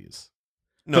zombies?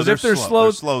 No, 'Cause if they're slow-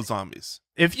 they're slow zombies.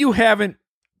 If you haven't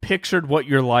pictured what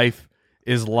your life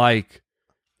is like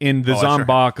in the Oh, I sure have.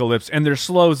 zombocalypse, and they're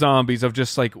slow zombies of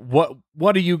just like what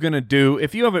are you gonna do?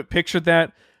 If you haven't pictured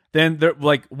that, then they're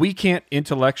like we can't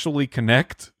intellectually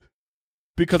connect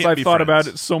because Can't I've be thought about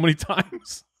friends. it so many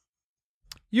times.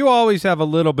 You always have a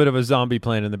little bit of a zombie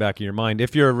plan in the back of your mind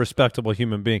if you're a respectable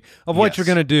human being of what Yes. you're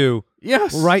going to do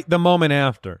Yes, right the moment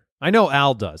after. I know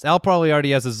Al does. Al probably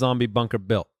already has a zombie bunker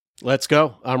built. Let's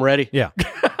go. I'm ready. Yeah.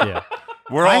 Yeah.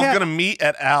 We're I all have- gonna meet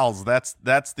at Al's. That's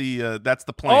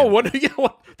the plan. Oh, what? Yeah,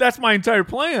 what? That's my entire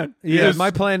plan. Yeah, Is-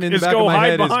 my plan in the is back go of my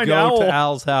hide head is behind go Owl. to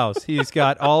Al's house. He's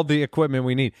got all the equipment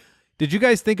we need. Did you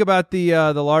guys think about the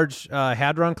large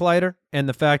hadron collider and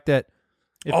the fact that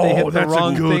if they hit the that's a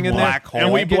wrong good thing in there, black hole.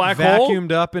 And we get black hole?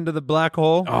 vacuumed up into the black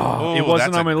hole? Oh, it Oh,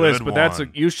 wasn't that's on a my list, good but that's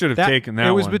one. you should have taken that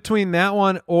It was one. between that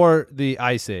one or the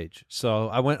Ice Age. So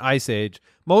I went Ice Age,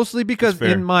 mostly because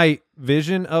That's fair. in my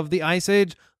vision of the Ice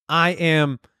Age, I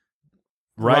am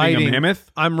Riding a mammoth.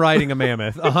 I'm riding a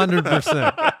mammoth,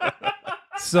 100%.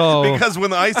 So because when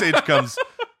the ice age comes,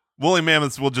 woolly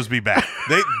mammoths will just be back.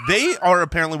 They are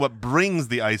apparently what brings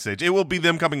the ice age. It will be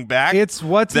them coming back. it's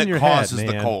what's that in your causes head,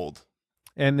 the man. cold.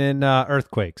 And then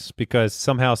earthquakes, because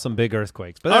somehow some big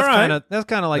earthquakes. But that's All right.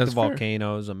 kind of like That's the fair.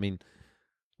 volcanoes. I mean,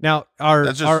 now our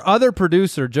That's just- our other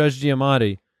producer, Judge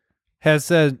Giamatti, has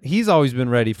said he's always been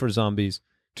ready for zombies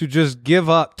to just give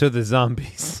up to the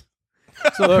zombies.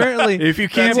 So apparently, If you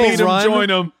can't he will beat them, run- join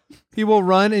them. He will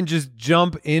run and just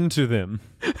jump into them.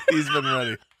 He's been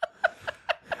ready.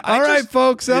 All right,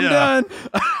 folks, I'm yeah. done.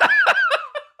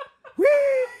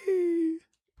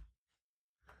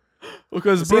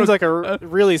 Because It seems like a uh,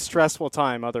 really stressful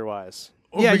time otherwise.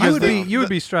 Yeah, because you would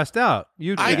be stressed out.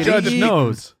 You'd I get Judge eat-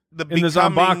 knows The in the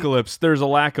becoming- zombocalypse there's a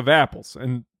lack of apples,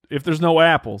 and if there's no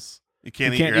apples, You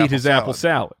can't, he can't your eat his apple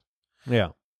salad. Yeah.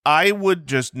 I would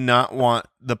just not want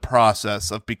the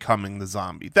process of becoming the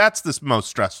zombie. That's the most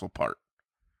stressful part.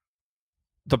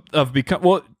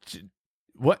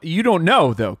 What you don't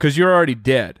know though, because you're already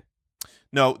dead.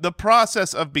 No, the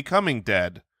process of becoming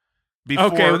dead. Before,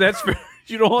 Okay, well, that's fair.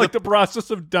 You don't like the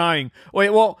process of dying. Wait,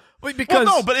 because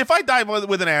well, no, but if I die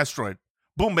with an asteroid,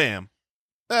 boom, bam,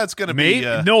 that's gonna be.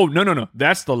 No.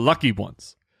 That's the lucky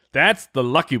ones. That's the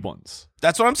lucky ones.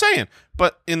 That's what I'm saying.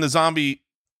 But in the zombie,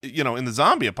 in the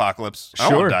zombie apocalypse, I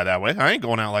Sure. won't die that way. I ain't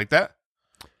going out like that.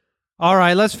 All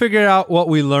right, let's figure out what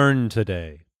we learned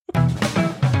today.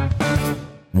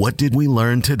 What did we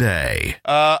learn today?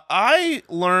 I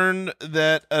learned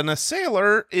that an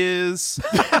assailer is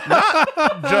not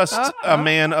just a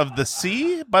man of the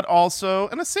sea, but also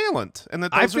an assailant. And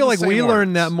that I those are feel the like same we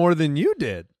learned words. that more than you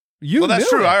did. You Well, that's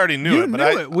knew true. it. I already knew You it, but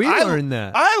knew it. We learned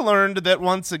that. I learned that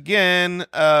once again,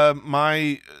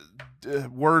 my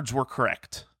words were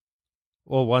correct.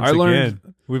 Well, once I again, learned-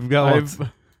 we've got.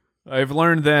 I've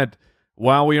learned that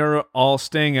while we are all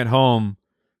staying at home,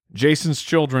 Jason's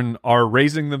children are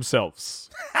raising themselves.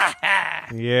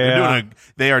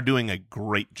 They are doing a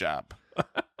great job.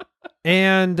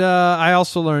 And I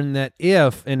also learned that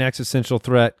if an existential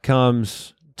threat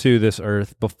comes to this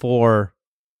earth before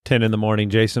 10 in the morning,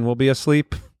 Jason will be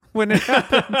asleep when it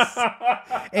happens.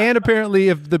 And apparently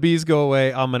if the bees go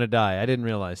away, I'm going to die. I didn't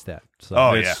realize that. So.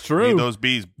 Oh, It's yeah. true. Need those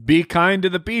bees. Be kind to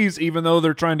the bees, even though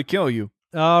they're trying to kill you.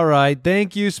 All right.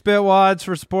 Thank you, Spitwads,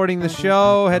 for supporting the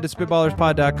show. Head to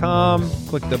spitballerspod.com.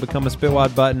 Click the Become a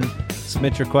Spitwad button.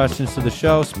 Submit your questions to the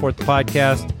show. Support the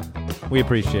podcast. We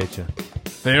appreciate you.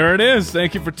 There it is.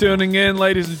 Thank you for tuning in,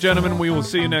 ladies and gentlemen. We will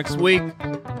see you next week.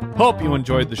 Hope you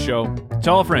enjoyed the show.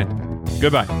 Tell a friend.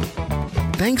 Goodbye.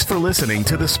 Thanks for listening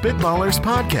to the Spitballers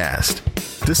Podcast.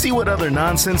 To see what other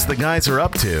nonsense the guys are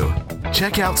up to,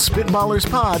 check out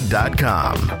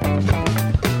SpitballersPod.com.